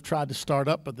some that have tried to start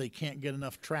up, but they can't get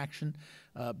enough traction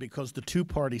because the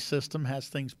two-party system has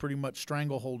things pretty much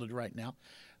strangleholded right now.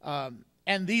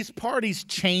 And these parties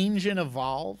change and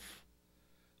evolve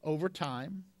over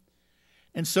time.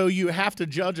 And so you have to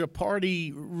judge a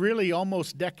party really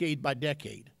almost decade by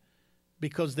decade,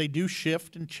 because they do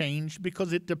shift and change,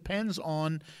 because it depends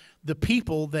on the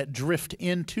people that drift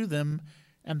into them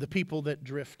and the people that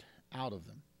drift out of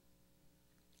them.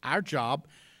 Our job,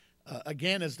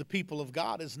 again, as the people of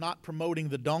God, is not promoting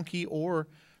the donkey or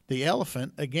the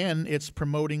elephant. Again, it's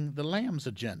promoting the Lamb's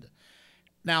agenda.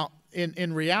 Now,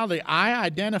 in reality, I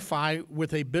identify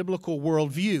with a biblical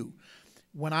worldview.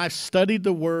 When I've studied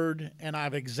the Word and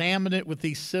I've examined it with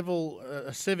these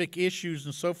civic issues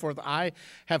and so forth, I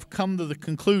have come to the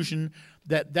conclusion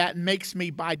that makes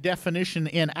me, by definition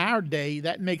in our day,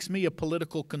 that makes me a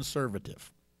political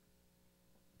conservative.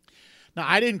 Now,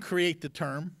 I didn't create the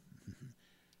term.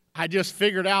 I just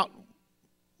figured out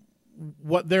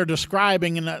what they're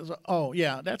describing, and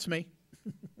that's me.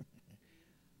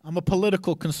 I'm a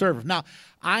political conservative. Now,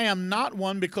 I am not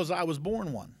one because I was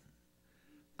born one.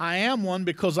 I am one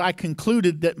because I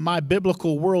concluded that my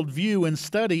biblical worldview and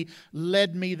study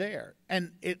led me there.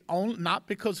 And not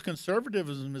because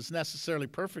conservatism is necessarily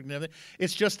perfect and everything.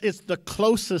 It's the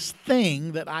closest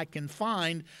thing that I can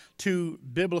find to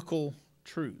biblical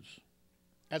truths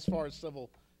as far as civil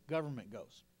government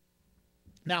goes.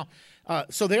 Now,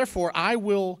 so therefore, I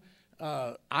will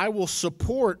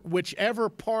support whichever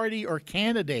party or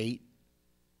candidate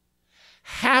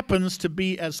happens to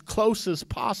be as close as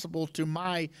possible to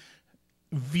my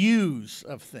views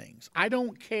of things. I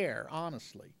don't care,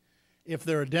 honestly, if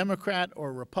they're a Democrat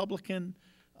or Republican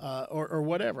or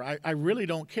whatever. I really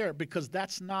don't care, because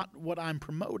that's not what I'm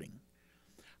promoting.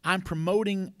 I'm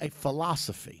promoting a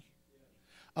philosophy,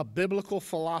 a biblical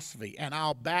philosophy, and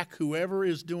I'll back whoever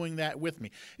is doing that with me.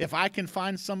 If I can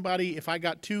find somebody, if I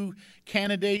got two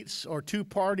candidates or two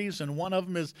parties and one of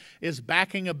them is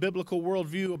backing a biblical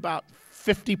worldview about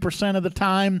 50% of the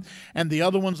time and the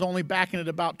other one's only backing it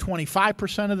about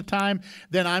 25% of the time,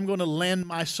 then I'm going to lend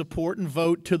my support and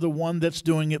vote to the one that's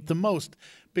doing it the most,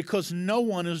 because no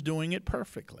one is doing it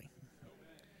perfectly.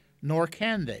 Nor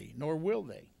can they, nor will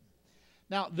they.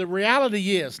 Now, the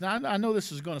reality is, now I know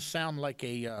this is going to sound like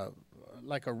a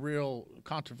real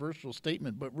controversial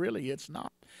statement, but really it's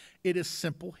not. It is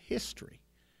simple history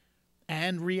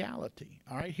and reality.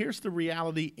 All right, here's the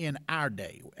reality in our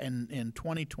day, and in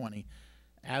 2020,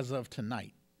 as of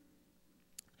tonight.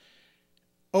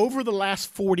 Over the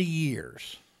last 40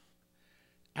 years,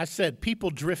 I said people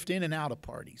drift in and out of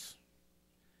parties.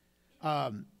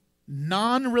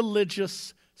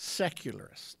 Non-religious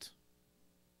secularists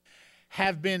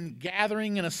have been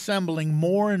gathering and assembling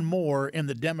more and more in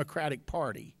the Democratic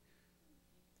Party,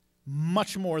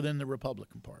 much more than the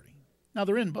Republican Party. Now,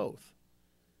 they're in both,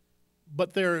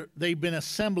 but they've been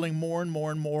assembling more and more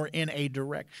and more in a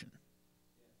direction.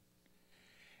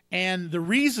 And the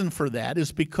reason for that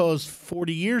is because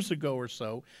 40 years ago or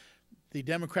so, the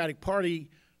Democratic Party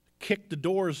kicked the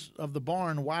doors of the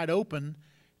barn wide open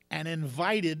and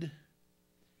invited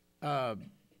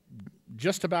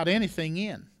just about anything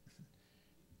in.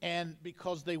 And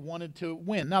because they wanted to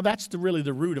win. Now, that's really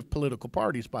the root of political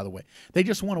parties, by the way. They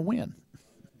just want to win,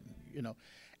 you know.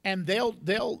 And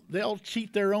they'll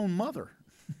cheat their own mother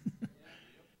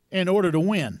in order to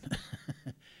win.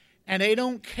 And they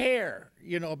don't care,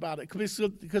 you know, about it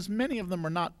because many of them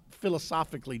are not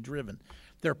philosophically driven.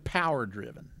 They're power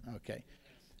driven, okay?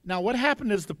 Now, what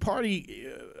happened is the party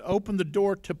opened the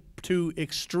door to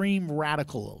extreme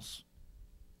radicals,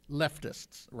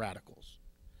 leftists, radicals.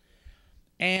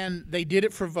 And they did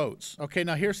it for votes. Okay,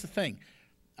 now here's the thing.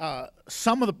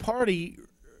 Some of the party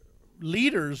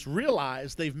leaders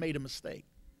realize they've made a mistake.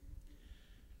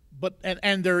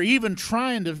 And they're even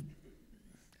trying to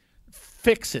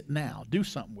fix it now, do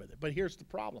something with it. But here's the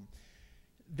problem.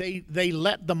 They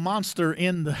let the monster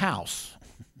in the house.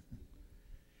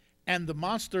 And the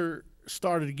monster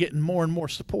started getting more and more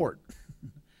support.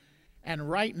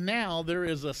 And right now there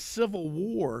is a civil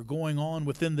war going on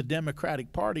within the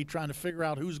Democratic Party trying to figure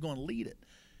out who's going to lead it.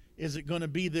 Is it going to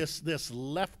be this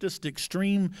leftist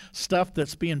extreme stuff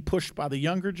that's being pushed by the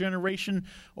younger generation,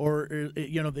 or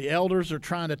you know, the elders are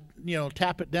trying to, you know,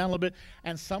 tap it down a little bit,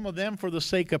 and some of them for the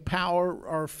sake of power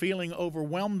are feeling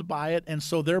overwhelmed by it, and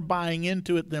so they're buying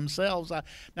into it themselves.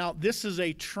 Now this is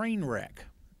a train wreck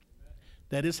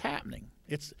that is happening.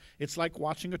 It's like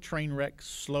watching a train wreck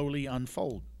slowly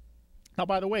unfold. Now,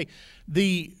 by the way,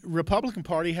 the Republican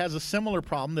Party has a similar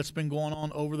problem that's been going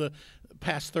on over the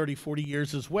past 30, 40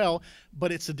 years as well,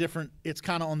 but it's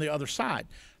kind of on the other side.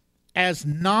 As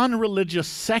non-religious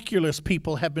secularist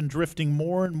people have been drifting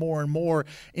more and more and more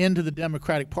into the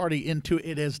Democratic Party,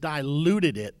 it has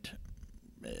diluted it,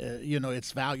 you know,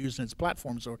 its values and its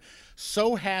platforms.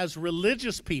 So has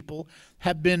religious people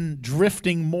have been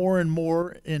drifting more and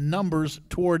more in numbers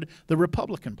toward the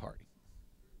Republican Party.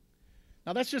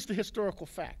 Now, that's just a historical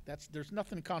fact. There's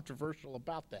nothing controversial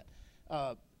about that.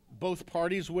 Both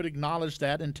parties would acknowledge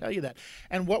that and tell you that.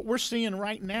 And what we're seeing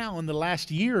right now in the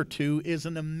last year or two is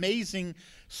an amazing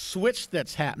switch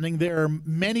that's happening. There are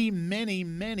many, many,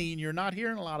 many, and you're not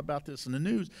hearing a lot about this in the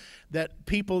news, that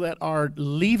people that are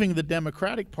leaving the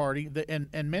Democratic Party,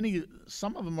 and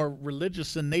some of them are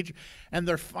religious in nature, and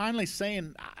they're finally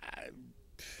saying,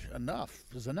 enough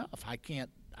is enough. I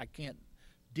can't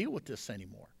deal with this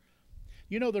anymore.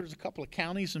 You know, there's a couple of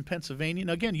counties in Pennsylvania.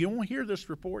 Now, again, you won't hear this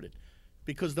reported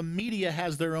because the media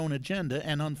has their own agenda,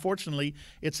 and unfortunately,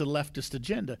 it's a leftist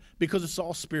agenda because it's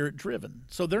all spirit-driven.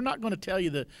 So they're not going to tell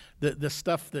you the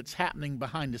stuff that's happening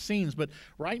behind the scenes. But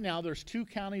right now, there's 2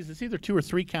 counties. It's either 2 or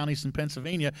 3 counties in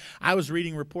Pennsylvania. I was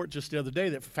reading a report just the other day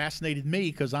that fascinated me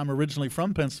because I'm originally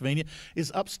from Pennsylvania,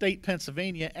 is upstate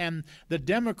Pennsylvania, and the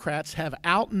Democrats have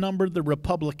outnumbered the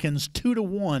Republicans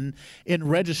 2-1 in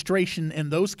registration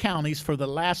in those counties for the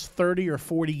last 30 or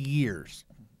 40 years.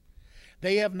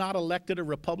 They have not elected a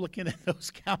Republican in those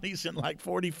counties in like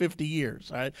 40, 50 years.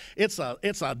 All right? It's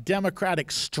a Democratic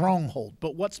stronghold.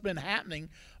 But what's been happening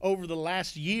over the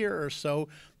last year or so,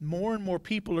 more and more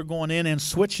people are going in and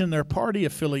switching their party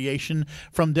affiliation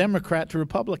from Democrat to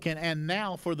Republican. And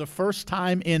now, for the first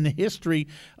time in history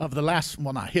of the last,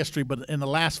 well, not history, but in the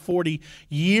last 40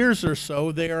 years or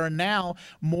so, there are now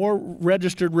more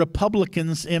registered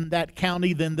Republicans in that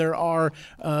county than there are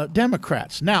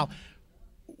Democrats. Now,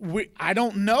 I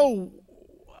don't know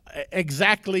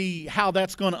exactly how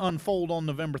that's going to unfold on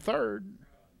November 3rd.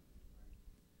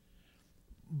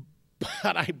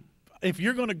 But if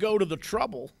you're going to go to the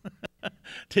trouble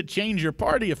to change your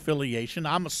party affiliation,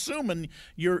 I'm assuming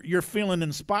you're feeling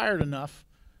inspired enough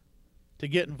to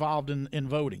get involved in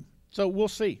voting. So we'll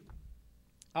see.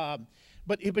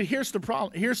 But here's the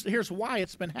problem. Here's why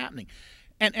it's been happening.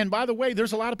 And by the way,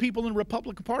 there's a lot of people in the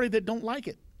Republican Party that don't like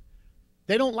it.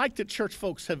 They don't like that church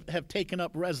folks have taken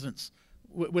up residence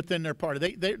within their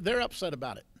party. They're upset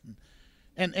about it.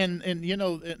 And you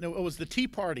know, it was the Tea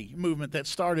Party movement that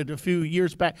started a few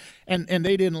years back, and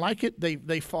they didn't like it.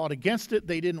 They fought against it.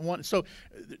 They didn't want it. So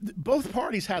both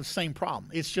parties have the same problem.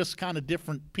 It's just kind of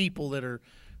different people that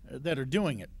are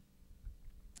doing it.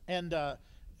 And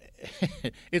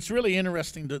it's really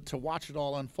interesting to watch it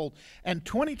all unfold. And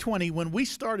 2020, when we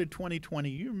started 2020,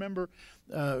 you remember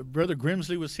Brother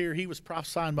Grimsley was here. He was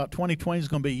prophesying about 2020 is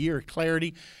going to be a year of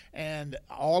clarity. And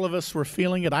all of us were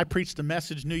feeling it. I preached a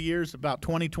message New Year's about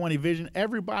 2020 vision.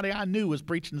 Everybody I knew was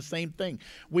preaching the same thing.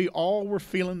 We all were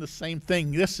feeling the same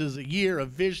thing. This is a year of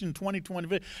vision, 2020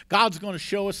 vision. God's going to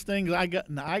show us things. I got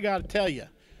to tell you.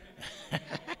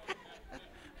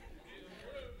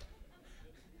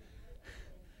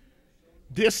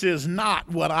 This is not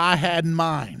what I had in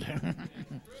mind.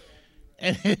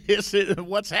 And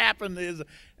what's happened is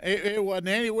it wasn't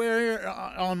anywhere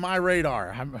on my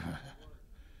radar.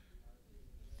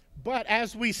 But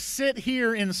as we sit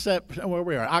here in where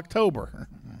we are, October.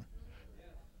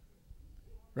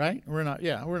 Right? We're in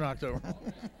October.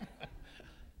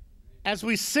 As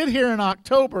we sit here in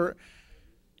October,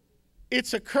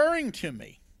 it's occurring to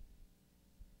me.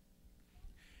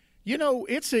 You know,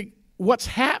 what's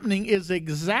happening is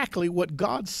exactly what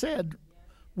God said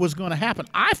was going to happen.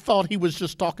 I thought he was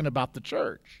just talking about the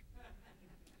church,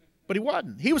 but he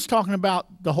wasn't. He was talking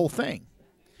about the whole thing.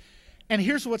 And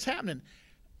here's what's happening.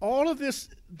 All of this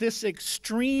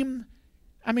extreme,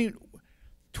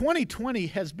 2020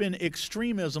 has been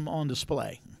extremism on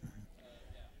display.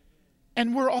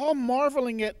 And we're all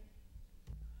marveling at.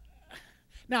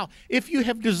 Now, if you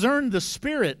have discerned the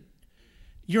Spirit,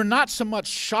 you're not so much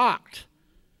shocked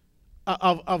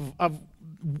of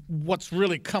what's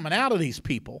really coming out of these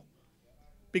people,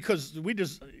 because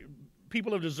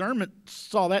people of discernment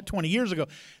saw that 20 years ago.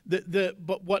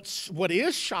 But what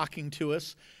is shocking to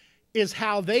us is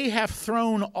how they have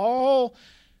thrown all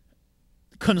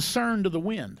concern to the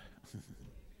wind,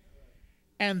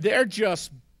 and they're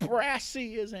just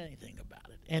brassy as anything about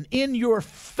it, and in your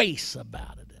face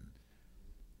about it. And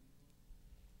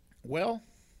well,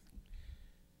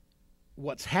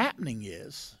 what's happening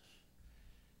is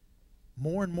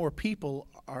more and more people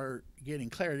are getting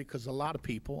clarity, because a lot of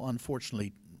people,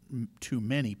 unfortunately, too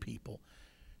many people,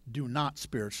 do not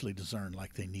spiritually discern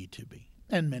like they need to be.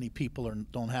 And many people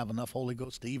don't have enough Holy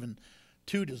Ghost even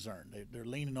to discern. They're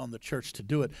leaning on the church to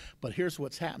do it. But here's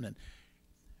what's happening.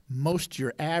 Most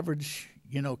your average,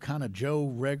 kind of Joe,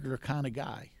 regular kind of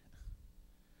guy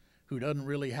who doesn't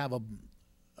really have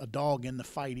a dog in the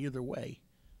fight either way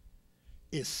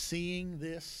is seeing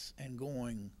this and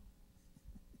going,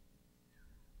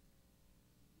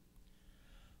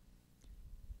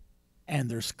 and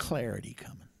there's clarity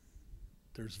coming.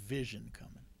 There's vision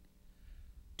coming.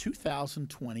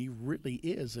 2020 really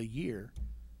is a year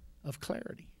of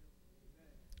clarity.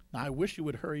 Now, I wish you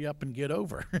would hurry up and get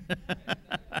over.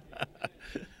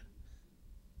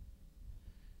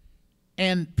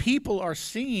 And people are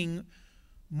seeing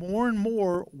more and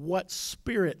more what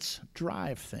spirits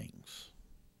drive things.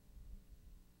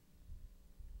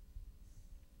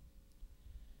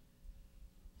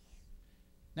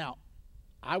 Now,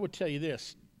 I would tell you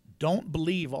this: don't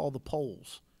believe all the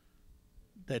polls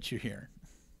that you're hearing.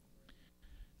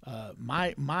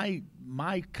 My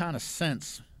kind of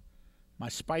sense, my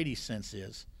spidey sense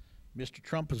is, Mr.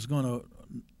 Trump is going to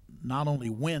not only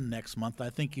win next month, I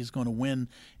think he's going to win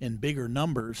in bigger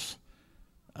numbers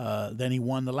than he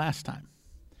won the last time.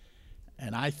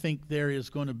 And I think there is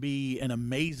going to be an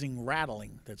amazing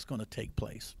rattling that's going to take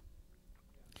place.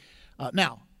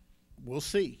 Now, we'll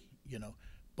see,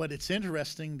 But it's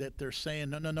interesting that they're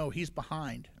saying, no, he's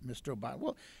behind Mr. Obama.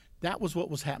 Well, that was what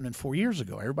was happening 4 years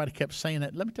ago. Everybody kept saying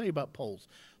that. Let me tell you about polls.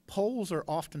 Polls are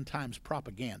oftentimes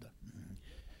propaganda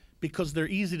because they're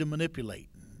easy to manipulate.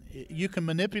 You can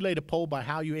manipulate a poll by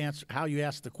how you ask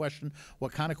the question,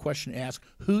 what kind of question you ask,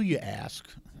 who you ask.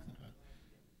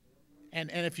 And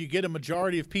if you get a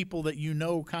majority of people that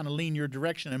kind of lean your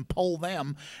direction and poll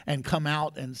them and come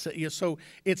out and say, so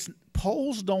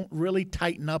polls don't really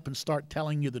tighten up and start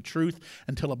telling you the truth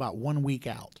until about 1 week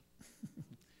out.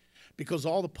 Because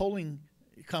all the polling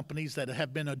companies that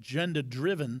have been agenda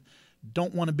driven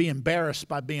don't want to be embarrassed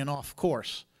by being off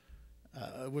course,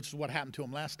 which is what happened to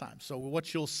them last time. So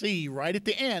what you'll see right at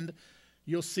the end,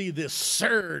 you'll see this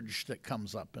surge that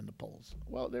comes up in the polls.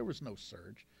 Well, there was no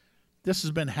surge. This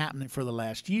has been happening for the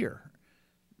last year.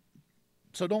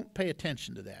 So don't pay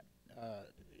attention to that.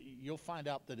 You'll find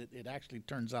out that it actually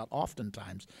turns out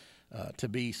oftentimes to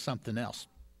be something else.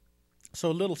 So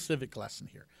a little civic lesson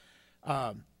here.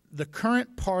 The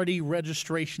current party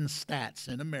registration stats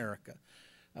in America.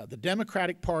 The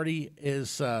Democratic Party is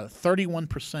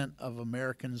 31% of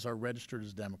Americans are registered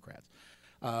as Democrats.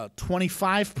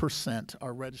 25%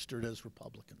 are registered as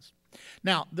Republicans.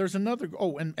 Now, there's another,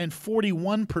 and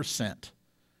 41%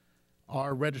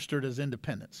 are registered as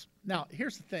independents. Now,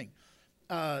 here's the thing.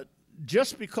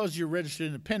 just because you're registered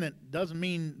independent doesn't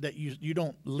mean that you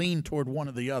don't lean toward one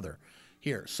or the other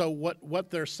here. So what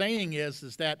they're saying is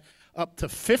that up to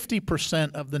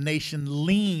 50% of the nation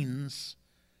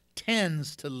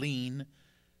tends to lean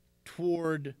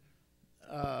toward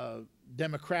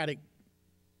Democratic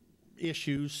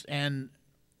issues, and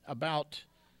about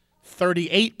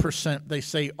 38% they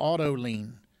say auto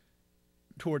lean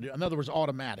toward, in other words,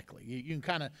 automatically. You can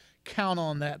kind of count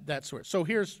on that sort. So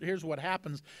here's what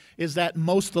happens is that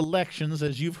most elections,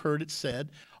 as you've heard it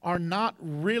said, are not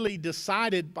really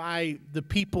decided by the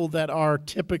people that are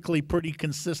typically pretty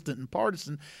consistent and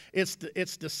partisan.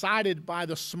 It's decided by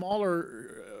the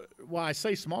smaller, well, I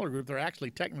say smaller group, they're actually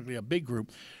technically a big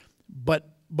group, but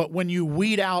when you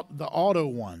weed out the auto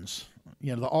ones,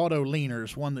 the auto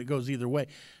leaners, one that goes either way,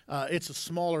 it's a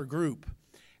smaller group.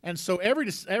 And so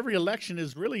every election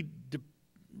is really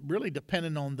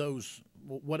dependent on those,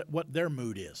 what their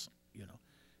mood is,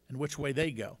 and which way they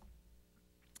go.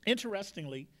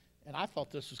 Interestingly, and I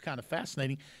thought this was kind of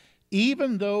fascinating,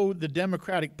 even though the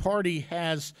Democratic Party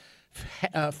has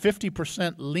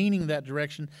 50% leaning that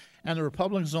direction, and the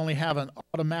Republicans only have an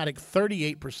automatic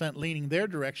 38% leaning their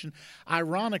direction,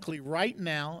 ironically, right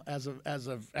now, as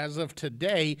of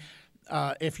today,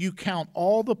 if you count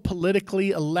all the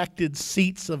politically elected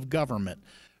seats of government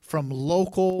from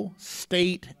local,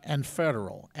 state, and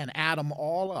federal, and add them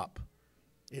all up,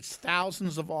 it's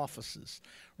thousands of offices.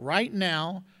 Right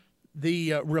now,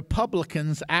 the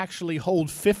Republicans actually hold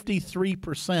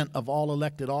 53% of all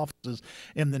elected offices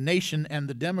in the nation, and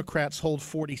the Democrats hold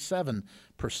 47%,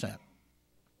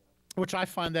 which I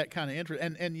find that kind of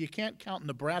interesting. And you can't count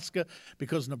Nebraska,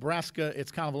 because Nebraska,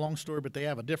 it's kind of a long story, but they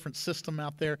have a different system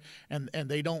out there, and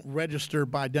they don't register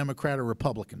by Democrat or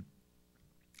Republican.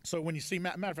 So when you see,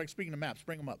 matter of fact, speaking of maps,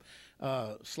 bring them up.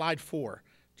 Slide 4.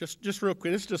 Just real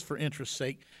quick, this is just for interest's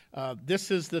sake.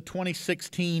 This is the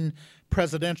 2016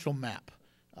 presidential map,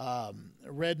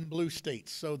 red and blue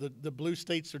states. So the blue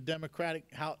states are Democratic,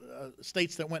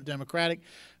 states that went Democratic.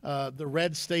 The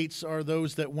red states are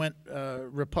those that went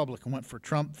Republican, went for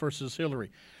Trump versus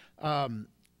Hillary.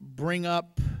 Bring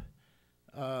up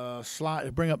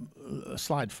slide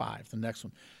 5, the next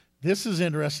one. This is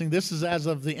interesting. This is as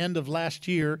of the end of last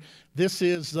year. This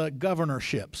is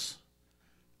governorships.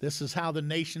 This is how the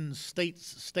nation's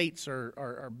states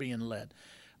are being led.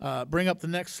 Bring up the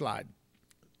next slide.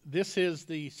 This is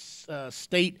the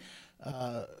state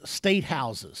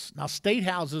houses. Now, state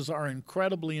houses are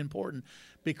incredibly important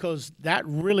because that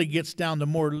really gets down to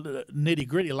more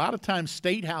nitty-gritty. A lot of times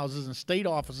state houses and state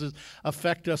offices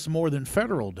affect us more than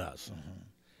federal does.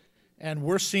 And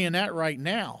we're seeing that right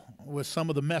now with some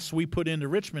of the mess we put into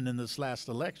Richmond in this last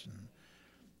election.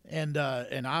 And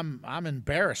I'm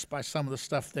embarrassed by some of the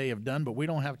stuff they have done, but we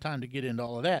don't have time to get into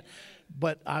all of that.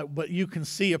 But you can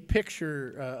see a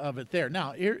picture of it there.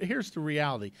 Now, here's the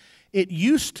reality. It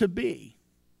used to be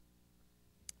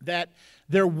that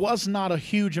there was not a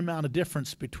huge amount of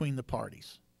difference between the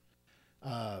parties.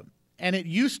 And it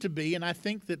used to be, and I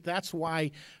think that's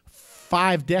why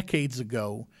 5 decades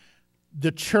ago,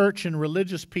 the church and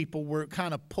religious people were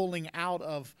kind of pulling out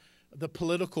of the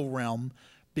political realm,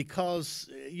 because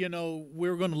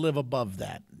we're going to live above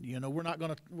that. We're not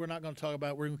going to talk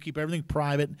about. We're going to keep everything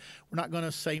private. We're not going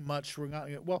to say much.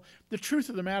 Well, the truth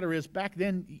of the matter is, back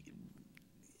then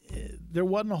there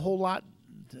wasn't a whole lot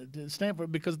to stand for,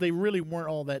 because they really weren't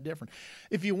all that different.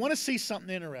 If you want to see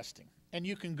something interesting, and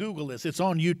you can Google this, it's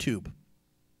on YouTube.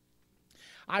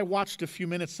 I watched a few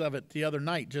minutes of it the other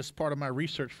night, just part of my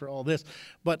research for all this.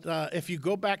 But if you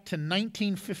go back to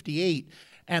 1958,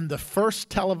 and the first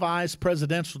televised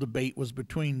presidential debate was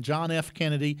between John F.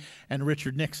 Kennedy and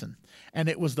Richard Nixon. And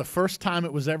it was the first time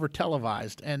it was ever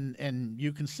televised. And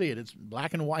you can see it. It's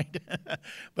black and white.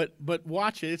 but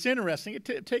watch it. It's interesting.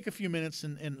 Take a few minutes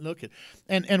and look at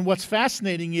it. And what's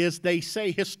fascinating is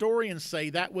historians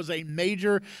say that was a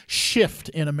major shift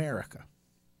in America.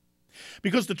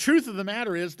 Because the truth of the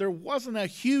matter is, there wasn't a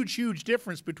huge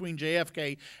difference between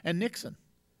JFK and Nixon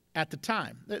at the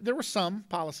time. There was some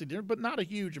policy difference, but not a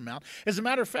huge amount. As a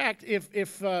matter of fact,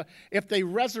 if they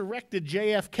resurrected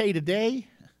JFK today,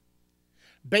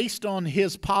 based on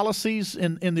his policies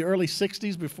in the early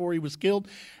 60s before he was killed,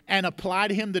 and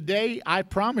applied him today, I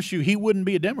promise you he wouldn't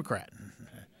be a Democrat.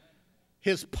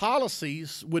 His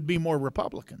policies would be more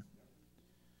Republican.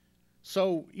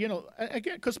 So,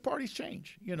 again, because parties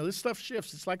change. This stuff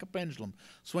shifts. It's like a pendulum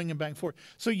swinging back and forth.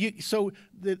 So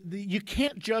you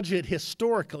can't judge it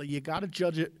historically. You got to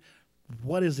judge it,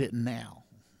 what is it now?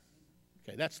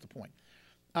 Okay, that's the point.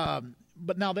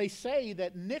 But now they say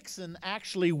that Nixon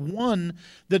actually won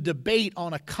the debate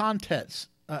on a contest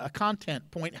a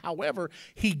content point. However,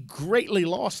 he greatly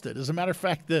lost it. As a matter of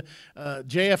fact, the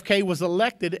JFK was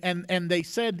elected, and they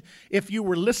said if you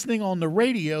were listening on the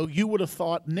radio, you would have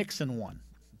thought Nixon won.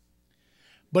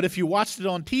 But if you watched it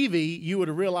on TV, you would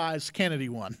have realized Kennedy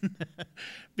won.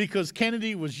 Because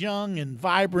Kennedy was young and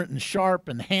vibrant and sharp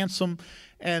and handsome,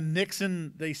 and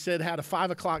Nixon, they said, had a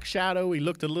 5 o'clock shadow. He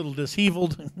looked a little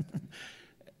disheveled.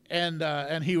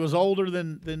 And he was older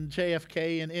than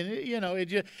JFK, and you know,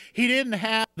 he didn't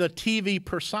have the TV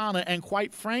persona, and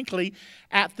quite frankly,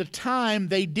 at the time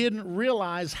they didn't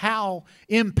realize how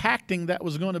impacting that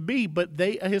was going to be. But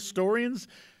historians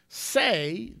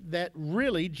say that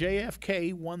really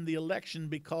JFK won the election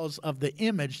because of the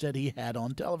image that he had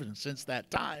on television. Since that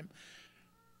time,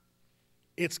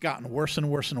 it's gotten worse and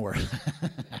worse and worse.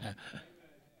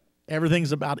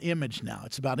 Everything's about image now.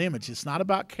 It's about image. It's not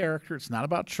about character. It's not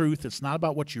about truth. It's not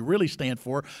about what you really stand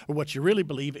for or what you really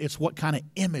believe. It's what kind of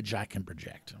image I can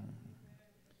project.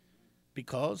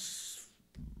 Because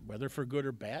whether for good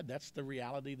or bad, that's the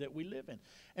reality that we live in.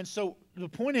 And so the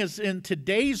point is, in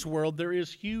today's world, there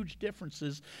is huge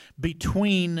differences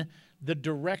between the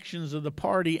directions of the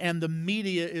party, and the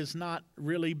media is not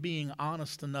really being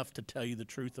honest enough to tell you the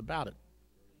truth about it.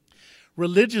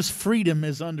 Religious freedom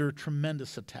is under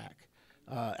tremendous attack.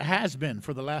 Has been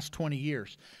for the last 20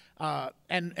 years.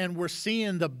 And we're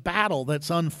seeing the battle that's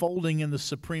unfolding in the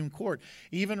Supreme Court.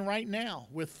 Even right now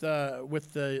with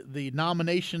the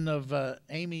nomination of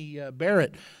Amy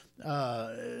Barrett,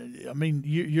 I mean,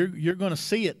 you're going to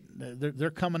see it.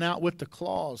 They're coming out with the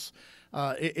clause.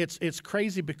 It's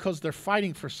crazy because they're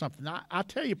fighting for something. I'll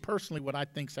tell you personally what I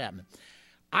think's happening.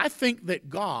 I think that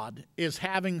God is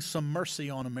having some mercy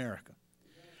on America.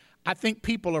 I think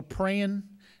people are praying,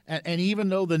 and even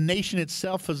though the nation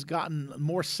itself has gotten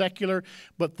more secular,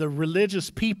 but the religious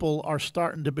people are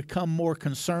starting to become more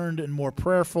concerned and more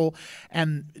prayerful.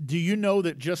 And do you know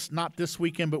that just not this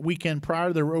weekend, but weekend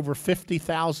prior, there were over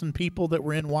 50,000 people that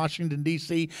were in Washington,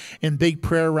 D.C. in big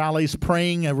prayer rallies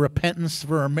praying a repentance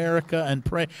for America and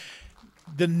pray.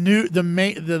 The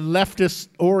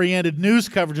leftist-oriented news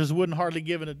coverages wouldn't hardly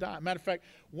give it a dime. Matter of fact,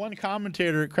 one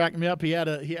commentator, it cracked me up. He had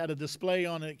a display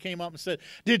on it. It came up and said,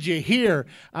 "Did you hear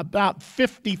about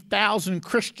 50,000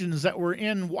 Christians that were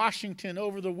in Washington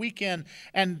over the weekend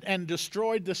and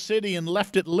destroyed the city and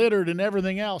left it littered and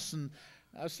everything else?" And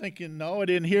I was thinking, no, I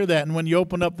didn't hear that. And when you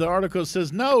open up the article, it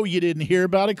says, no, you didn't hear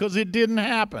about it because it didn't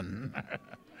happen.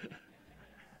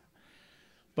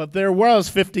 But there was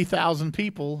 50,000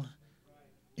 people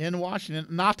in Washington.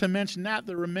 Not to mention that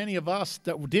there were many of us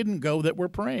that didn't go that were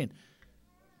praying.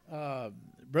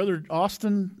 Brother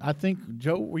Austin, I think,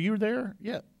 Joe, were you there?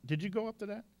 Yeah. Did you go up to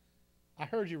that? I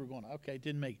heard you were going. Okay,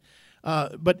 didn't make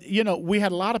it. But, you know, we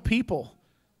had a lot of people,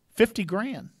 50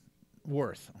 grand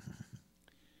worth,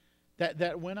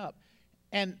 that went up.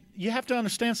 And you have to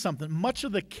understand something. Much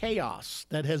of the chaos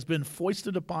that has been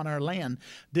foisted upon our land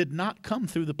did not come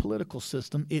through the political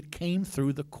system. It came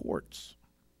through the courts.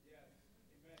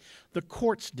 The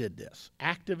courts did this.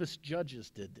 Activist judges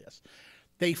did this.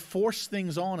 They forced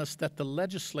things on us that the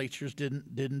legislatures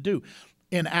didn't do.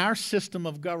 In our system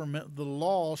of government, the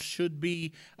laws should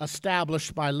be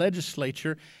established by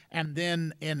legislature and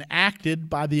then enacted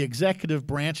by the executive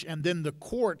branch, and then the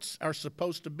courts are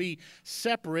supposed to be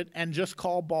separate and just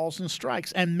call balls and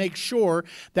strikes and make sure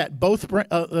that both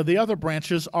the other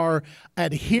branches are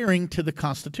adhering to the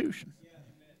Constitution.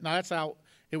 Now, that's how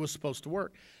it was supposed to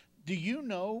work. Do you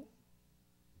know?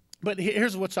 But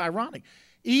here's what's ironic.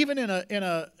 Even in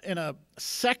a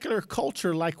secular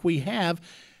culture like we have,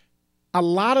 a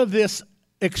lot of this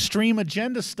extreme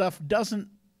agenda stuff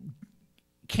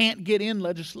can't get in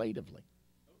legislatively.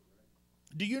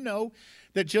 Do you know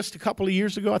that just a couple of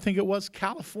years ago, I think it was,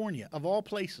 California, of all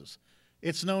places,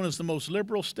 it's known as the most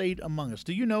liberal state among us.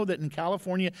 Do you know that in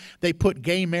California they put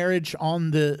gay marriage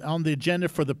on the agenda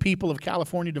for the people of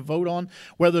California to vote on,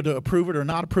 whether to approve it or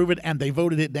not approve it, and they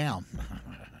voted it down?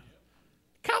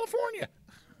 California.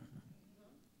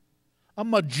 A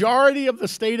majority of the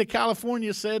state of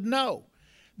California said no.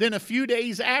 Then a few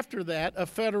days after that, a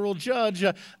federal judge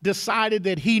decided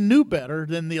that he knew better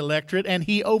than the electorate, and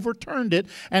he overturned it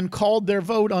and called their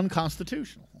vote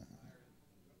unconstitutional.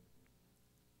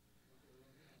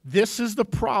 This is the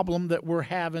problem that we're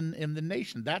having in the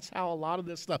nation. That's how a lot of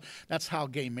this stuff, that's how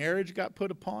gay marriage got put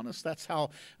upon us. That's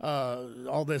how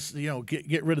all this,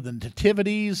 get rid of the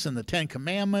nativities and the Ten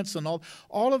Commandments and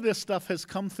all of this stuff has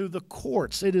come through the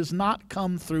courts. It has not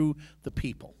come through the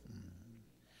people.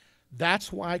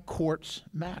 That's why courts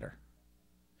matter.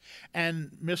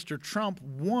 And Mr. Trump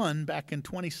won back in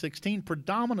 2016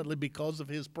 predominantly because of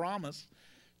his promise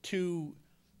to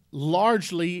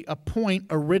largely appoint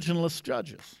originalist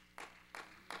judges.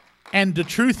 And the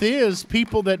truth is,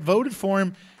 people that voted for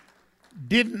him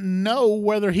didn't know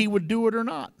whether he would do it or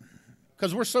not,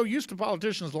 because we're so used to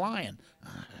politicians lying.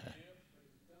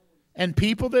 And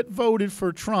people that voted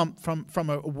for Trump from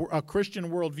a Christian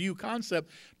worldview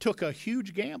concept took a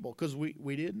huge gamble, because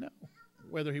we didn't know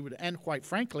whether he would. And quite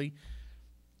frankly,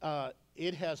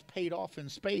 it has paid off in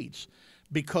spades,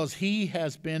 because he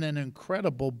has been an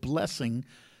incredible blessing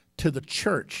to the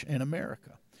church in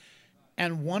America.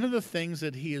 And one of the things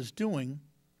that he is doing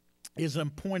is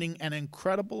appointing an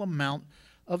incredible amount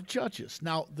of judges.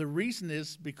 Now, the reason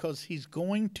is because he's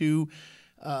going to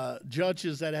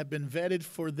judges that have been vetted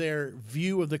for their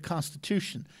view of the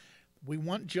Constitution. We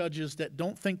want judges that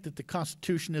don't think that the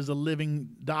Constitution is a living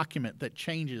document that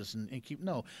changes and keep.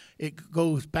 No, it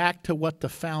goes back to what the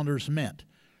founders meant.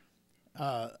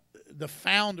 The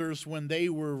founders, when they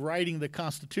were writing the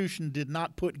Constitution, did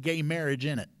not put gay marriage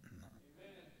in it.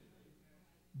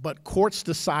 But courts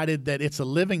decided that it's a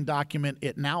living document.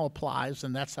 It now applies,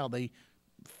 and that's how they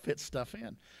fit stuff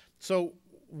in. So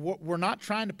we're not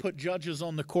trying to put judges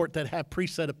on the court that have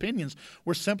preset opinions.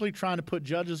 We're simply trying to put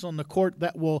judges on the court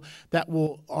that will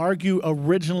argue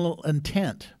original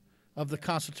intent of the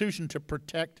Constitution to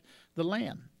protect the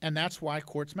land. And that's why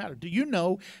courts matter. Do you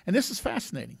know, and this is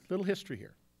fascinating, little history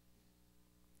here.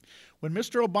 When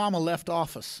Mr. Obama left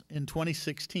office in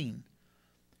 2016,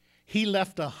 he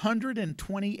left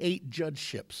 128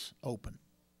 judgeships open,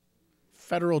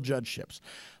 federal judgeships.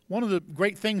 One of the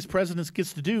great things presidents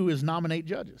gets to do is nominate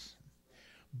judges.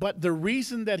 But the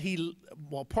reason that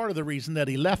part of the reason that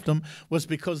he left them was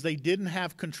because they didn't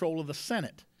have control of the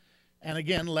Senate. And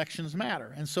again, elections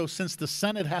matter. And so since the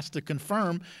Senate has to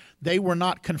confirm, they were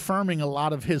not confirming a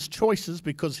lot of his choices,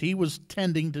 because he was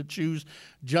tending to choose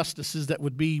justices that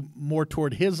would be more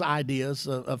toward his ideas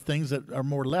of things that are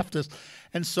more leftist.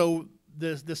 And so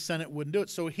the Senate wouldn't do it.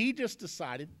 So he just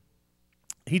decided,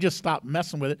 he just stopped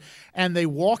messing with it, and they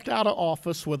walked out of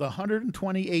office with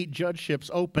 128 judgeships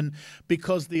open,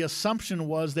 because the assumption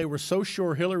was they were so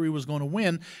sure Hillary was going to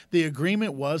win. The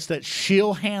agreement was that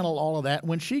she'll handle all of that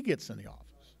when she gets in the office.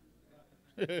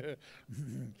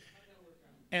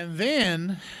 And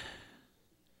then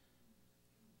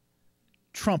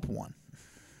Trump won.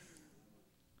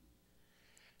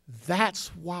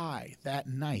 That's why that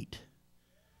night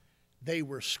they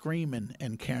were screaming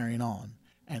and carrying on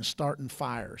and starting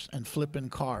fires and flipping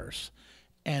cars.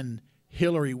 And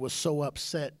Hillary was so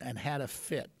upset and had a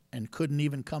fit and couldn't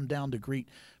even come down to greet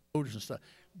voters and stuff.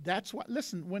 That's why,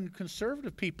 listen, when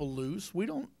conservative people lose, we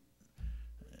don't,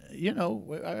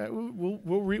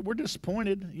 we're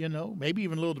disappointed, maybe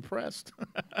even a little depressed.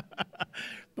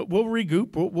 But we'll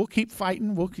regroup. We'll keep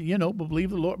fighting. We'll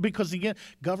believe the Lord. Because, again,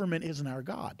 government isn't our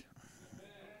God.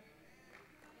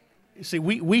 You see,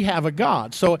 we have a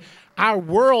God. So our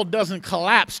world doesn't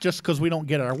collapse just because we don't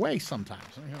get our way sometimes.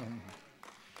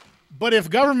 But if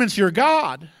government's your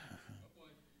God,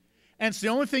 and it's the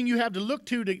only thing you have to look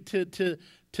to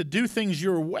do things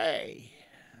your way,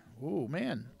 oh,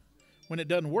 man, when it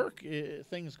doesn't work,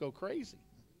 things go crazy.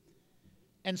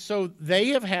 And so they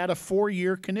have had a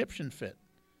 4-year conniption fit.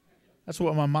 That's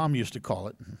what my mom used to call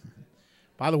it.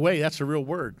 By the way, that's a real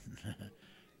word.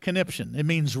 Conniption. It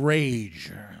means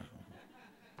rage.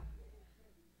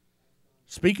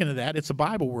 Speaking of that, it's a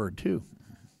Bible word too.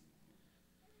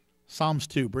 Psalms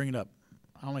 2, bring it up.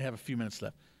 I only have a few minutes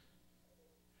left.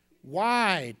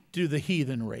 Why do the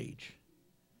heathen rage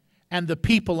and the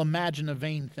people imagine a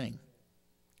vain thing?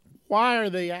 Why are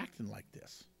they acting like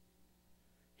this?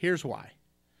 Here's why.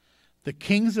 The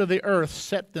kings of the earth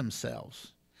set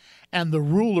themselves, and the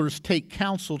rulers take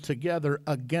counsel together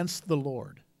against the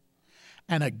Lord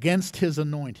and against his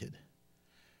anointed,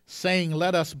 saying,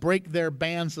 let us break their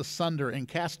bands asunder and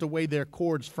cast away their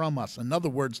cords from us. In other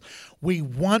words, we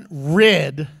want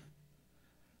rid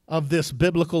of this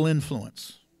biblical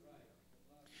influence.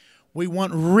 We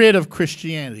want rid of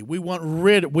Christianity. We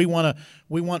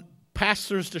want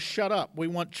pastors to shut up. We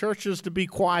want churches to be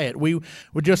quiet. We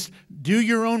would just do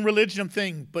your own religion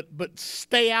thing, but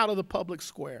stay out of the public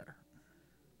square.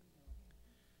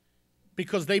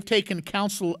 Because they've taken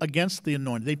counsel against the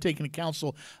anointed. They've taken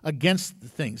counsel against the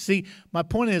things. See, my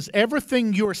point is,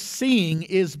 everything you're seeing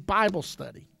is Bible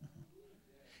study.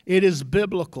 It is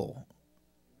biblical.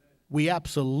 We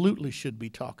absolutely should be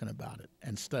talking about it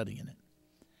and studying it.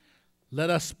 Let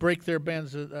us break their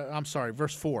bands.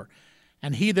 Verse 4.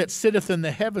 And he that sitteth in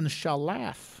the heavens shall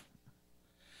laugh,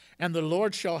 and the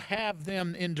Lord shall have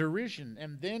them in derision,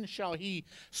 and then shall he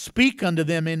speak unto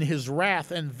them in his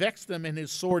wrath, and vex them in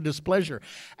his sore displeasure.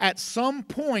 At some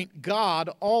point,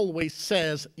 God always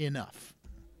says enough.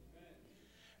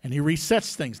 And he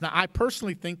resets things. Now, I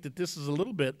personally think that this is a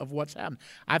little bit of what's happened.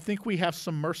 I think we have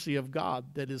some mercy of God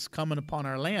that is coming upon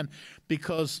our land,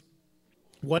 because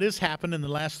what has happened in the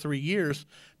last 3 years,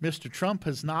 Mr. Trump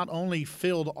has not only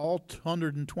filled all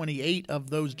 228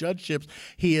 of those judgeships,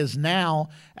 he is now,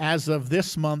 as of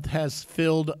this month, has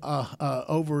filled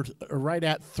over right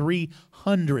at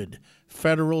 300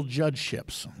 federal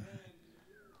judgeships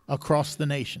across the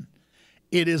nation.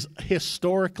 It is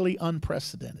historically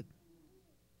unprecedented.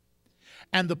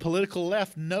 And the political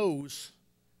left knows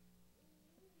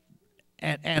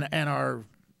and are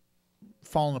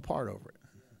falling apart over it.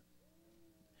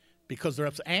 Because they're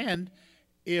upset. And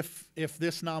if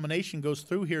this nomination goes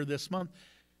through here this month,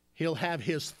 he'll have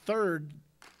his third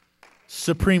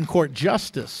Supreme Court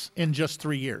justice in just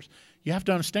 3 years. You have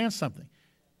to understand something.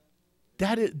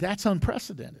 That's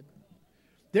unprecedented.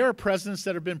 There are presidents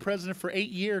that have been president for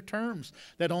 8-year terms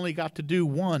that only got to do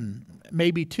 1,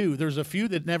 maybe 2. There's a few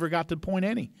that never got to appoint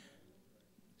any.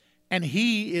 And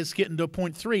he is getting to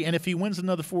appoint 3. And if he wins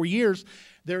another 4 years,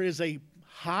 there is a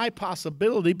high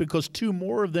possibility, because 2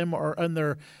 more of them are in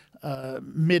their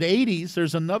mid-80s,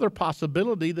 there's another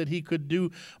possibility that he could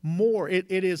do more.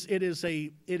 It is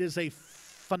a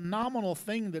phenomenal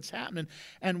thing that's happening.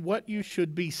 And what you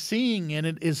should be seeing in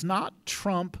it is not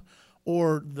Trump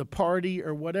or the party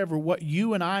or whatever. What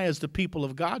you and I as the people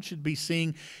of God should be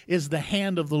seeing is the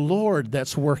hand of the Lord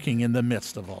that's working in the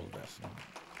midst of all of this.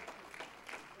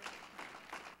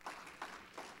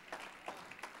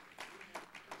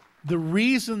 The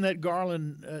reason that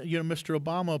Garland, Mr.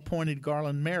 Obama appointed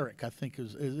Garland Merrick, I think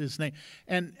is his name.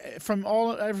 And from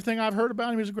everything I've heard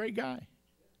about him, he's a great guy.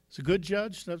 He's a good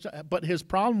judge. But his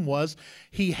problem was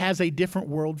he has a different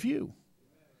worldview.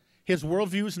 His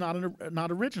worldview is not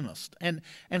originalist.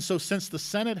 And so since the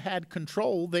Senate had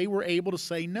control, they were able to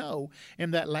say no in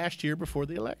that last year before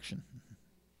the election.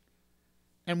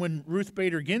 And when Ruth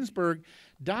Bader Ginsburg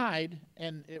died,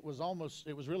 and it was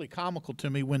really comical to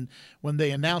me when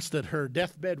they announced that her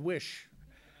deathbed wish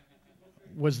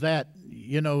was that,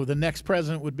 the next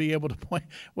president would be able to appoint.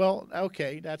 Well,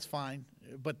 okay, that's fine,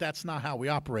 but that's not how we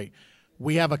operate.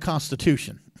 We have a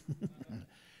constitution.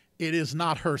 It is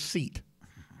not her seat.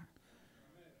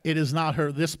 It is not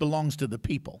her. This belongs to the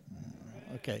people.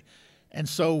 Okay. And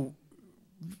so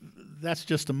that's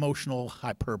just emotional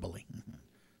hyperbole.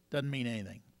 Doesn't mean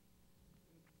anything.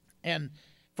 And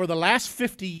for the last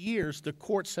 50 years, the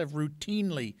courts have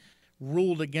routinely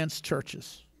ruled against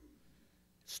churches.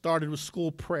 It started with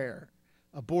school prayer,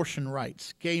 abortion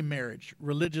rights, gay marriage,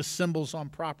 religious symbols on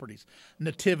properties,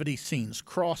 nativity scenes,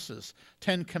 crosses,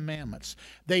 10 commandments.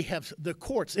 They have the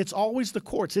courts. It's always the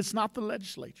courts. It's not the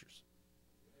legislatures.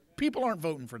 People aren't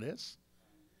voting for this.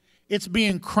 It's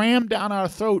being crammed down our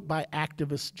throat by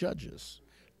activist judges.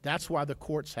 That's why the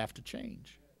courts have to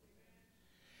change.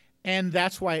 And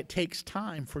that's why it takes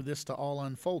time for this to all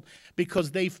unfold,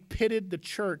 because they've pitted the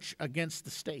church against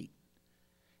the state.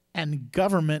 And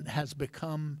government has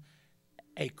become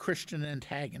a Christian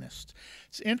antagonist.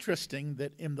 It's interesting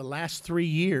that in the last 3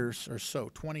 years or so,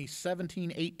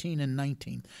 2017, 18, and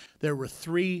 19, there were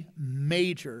 3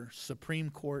 major Supreme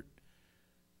Court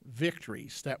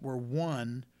victories that were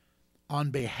won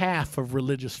on behalf of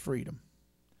religious freedom.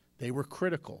 They were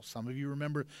critical. Some of you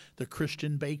remember the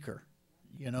Christian baker,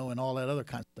 and all that other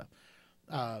kind of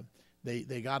stuff.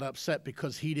 They got upset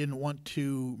because he didn't want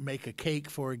to make a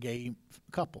cake for a gay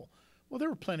couple. Well, there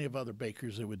were plenty of other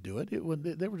bakers that would do it.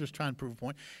 They were just trying to prove a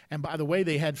point. And by the way,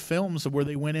 they had films where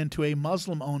they went into a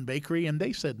Muslim-owned bakery and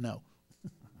they said no.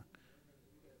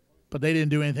 But they didn't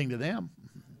do anything to them.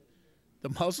 The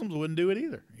Muslims wouldn't do it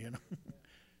either,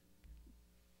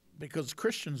 because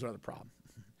Christians are the problem.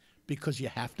 Because you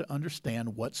have to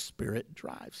understand what spirit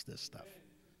drives this stuff.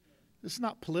 This is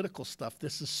not political stuff.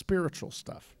 This is spiritual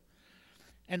stuff.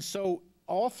 And so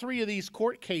all 3 of these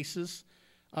court cases,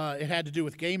 it had to do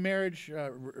with gay marriage,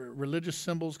 religious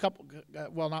symbols,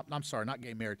 not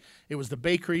gay marriage. It was the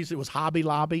bakeries. It was Hobby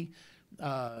Lobby,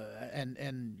 and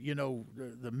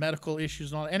the medical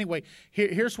issues and all that. Anyway,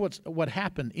 here's what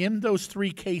happened. In those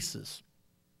 3 cases,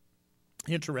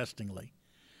 interestingly,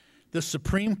 the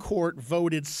Supreme Court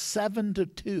voted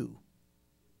 7-2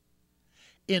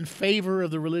 in favor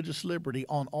of the religious liberty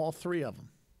on all 3 of them.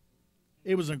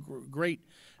 It was a great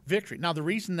victory. Now, the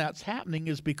reason that's happening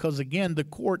is because, again, the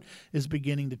court is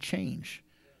beginning to change.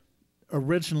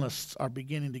 Originalists are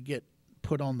beginning to get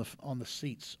put on the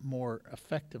seats more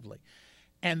effectively.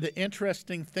 And the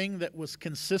interesting thing that was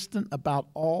consistent about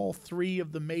all 3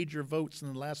 of the major votes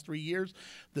in the last 3 years,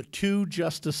 the 2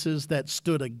 justices that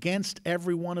stood against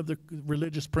every one of the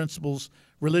religious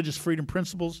freedom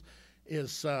principles,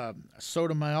 is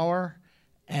Sotomayor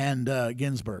and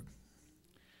Ginsburg.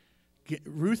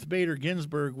 Ruth Bader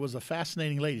Ginsburg was a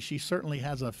fascinating lady. She certainly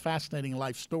has a fascinating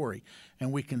life story,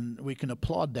 and we can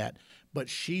applaud that. But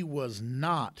she was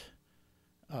not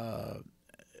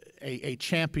a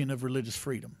champion of religious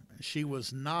freedom. She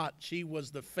was not. She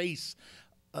was the face.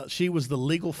 She was the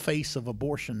legal face of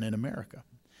abortion in America.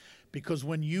 Because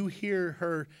when you hear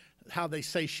her, how they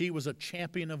say she was a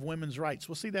champion of women's rights,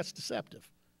 well, see, that's deceptive.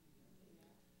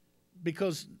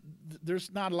 Because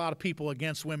there's not a lot of people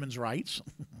against women's rights.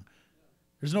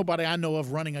 There's nobody I know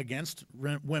of running against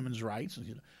women's rights.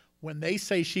 When they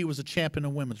say she was a champion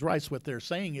of women's rights, what they're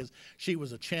saying is she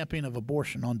was a champion of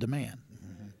abortion on demand.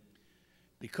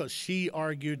 Because she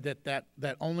argued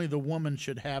that only the woman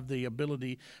should have the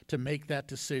ability to make that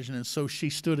decision, and so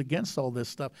she stood against all this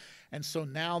stuff. And so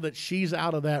now that she's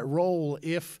out of that role,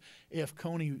 if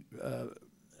Coney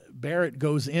Barrett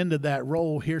goes into that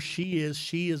role, here she is.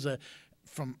 She is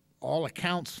from all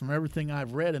accounts, from everything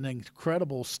I've read, an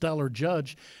incredible, stellar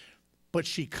judge, but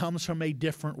she comes from a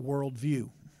different worldview,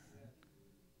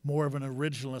 more of an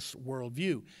originalist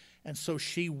worldview. And so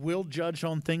she will judge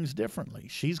on things differently.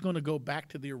 She's going to go back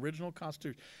to the original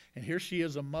Constitution. And here she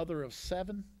is, a mother of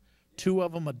 7, 2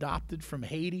 of them adopted from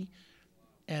Haiti.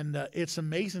 And it's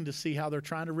amazing to see how they're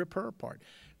trying to rip her apart.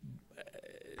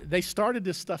 They started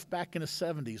this stuff back in the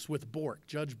 70s with Bork,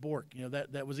 Judge Bork. You know,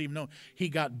 that was even known. He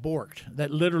got borked.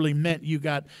 That literally meant you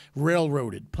got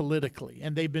railroaded politically.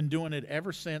 And they've been doing it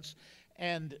ever since.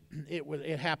 And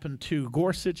it happened to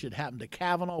Gorsuch. It happened to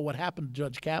Kavanaugh. What happened to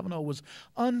Judge Kavanaugh was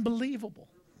unbelievable.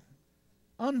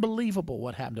 Unbelievable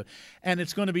what happened to him. And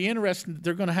it's going to be interesting.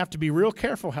 They're going to have to be real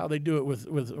careful how they do it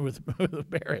with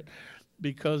Barrett,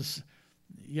 because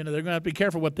they're going to have to be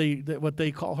careful what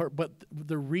they call her. But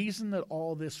the reason that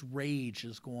all this rage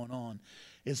is going on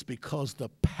is because the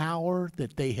power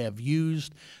that they have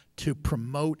used to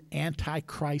promote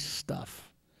antichrist stuff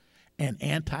and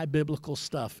anti-biblical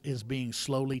stuff is being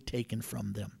slowly taken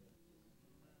from them.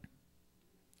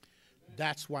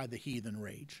 That's why the heathen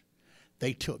rage.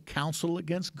 They took counsel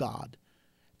against God,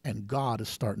 and God is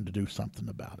starting to do something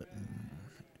about it.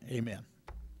 Amen.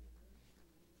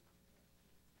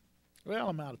 Well,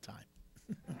 I'm out of time.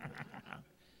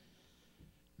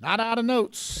 Not out of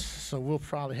notes, so we'll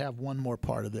probably have one more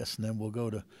part of this, and then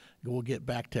we'll get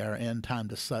back to our end time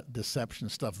deception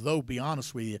stuff. Though, be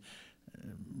honest with you,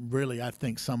 really, I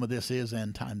think some of this is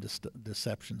end-time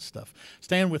deception stuff.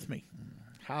 Stand with me.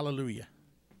 Hallelujah.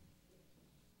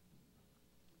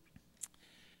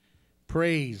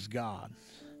 Praise God.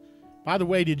 By the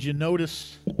way, did you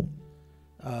notice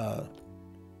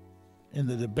in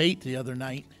the debate the other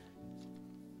night,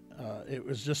 it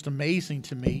was just amazing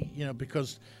to me,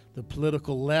 because the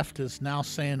political left is now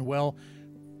saying, well,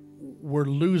 we're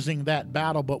losing that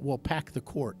battle, but we'll pack the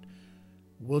court.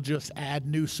 We'll just add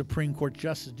new Supreme Court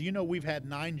justices. Do you know we've had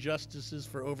 9 justices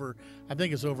for over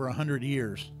 100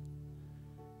 years?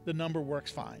 The number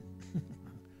works fine.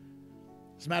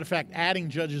 As a matter of fact, adding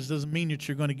judges doesn't mean that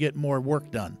you're going to get more work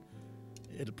done.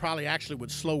 It probably actually would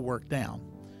slow work down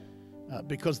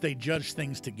because they judge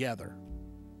things together,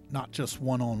 not just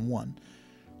one-on-one.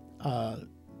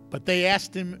 But they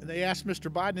asked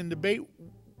Mr. Biden in debate,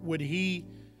 would he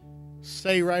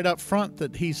say right up front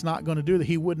that he's not going to do that?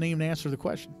 He wouldn't even answer the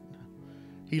question.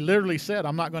 He literally said,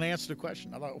 I'm not going to answer the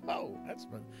question. I thought, whoa, that's...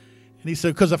 And he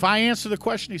said, because if I answer the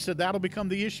question, he said, that'll become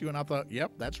the issue. And I thought,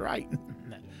 yep, that's right.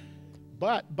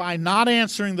 But by not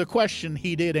answering the question,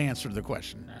 he did answer the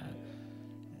question.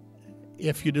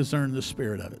 If you discern the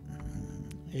spirit of it.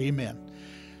 Amen.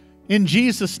 In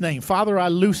Jesus' name, Father, I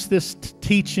loose this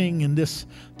teaching and this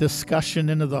discussion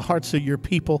into the hearts of your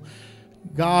people.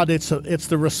 God, it's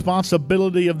the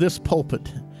responsibility of this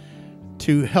pulpit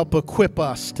to help equip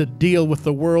us to deal with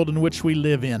the world in which we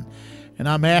live in. And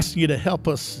I'm asking you to help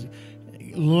us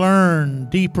learn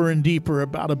deeper and deeper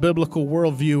about a biblical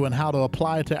worldview and how to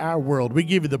apply it to our world. We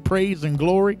give you the praise and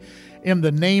glory in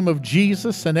the name of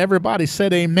Jesus. And everybody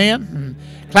said amen. And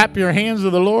clap your hands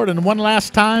to the Lord. And one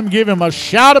last time, give him a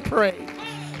shout of praise.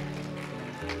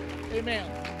 Amen.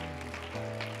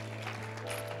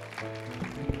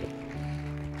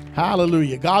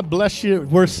 Hallelujah. God bless you.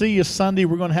 We'll see you Sunday.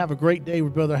 We're going to have a great day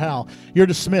with Brother Hal. You're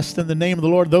dismissed in the name of the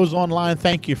Lord. Those online,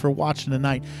 thank you for watching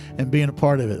tonight and being a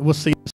part of it. We'll see you.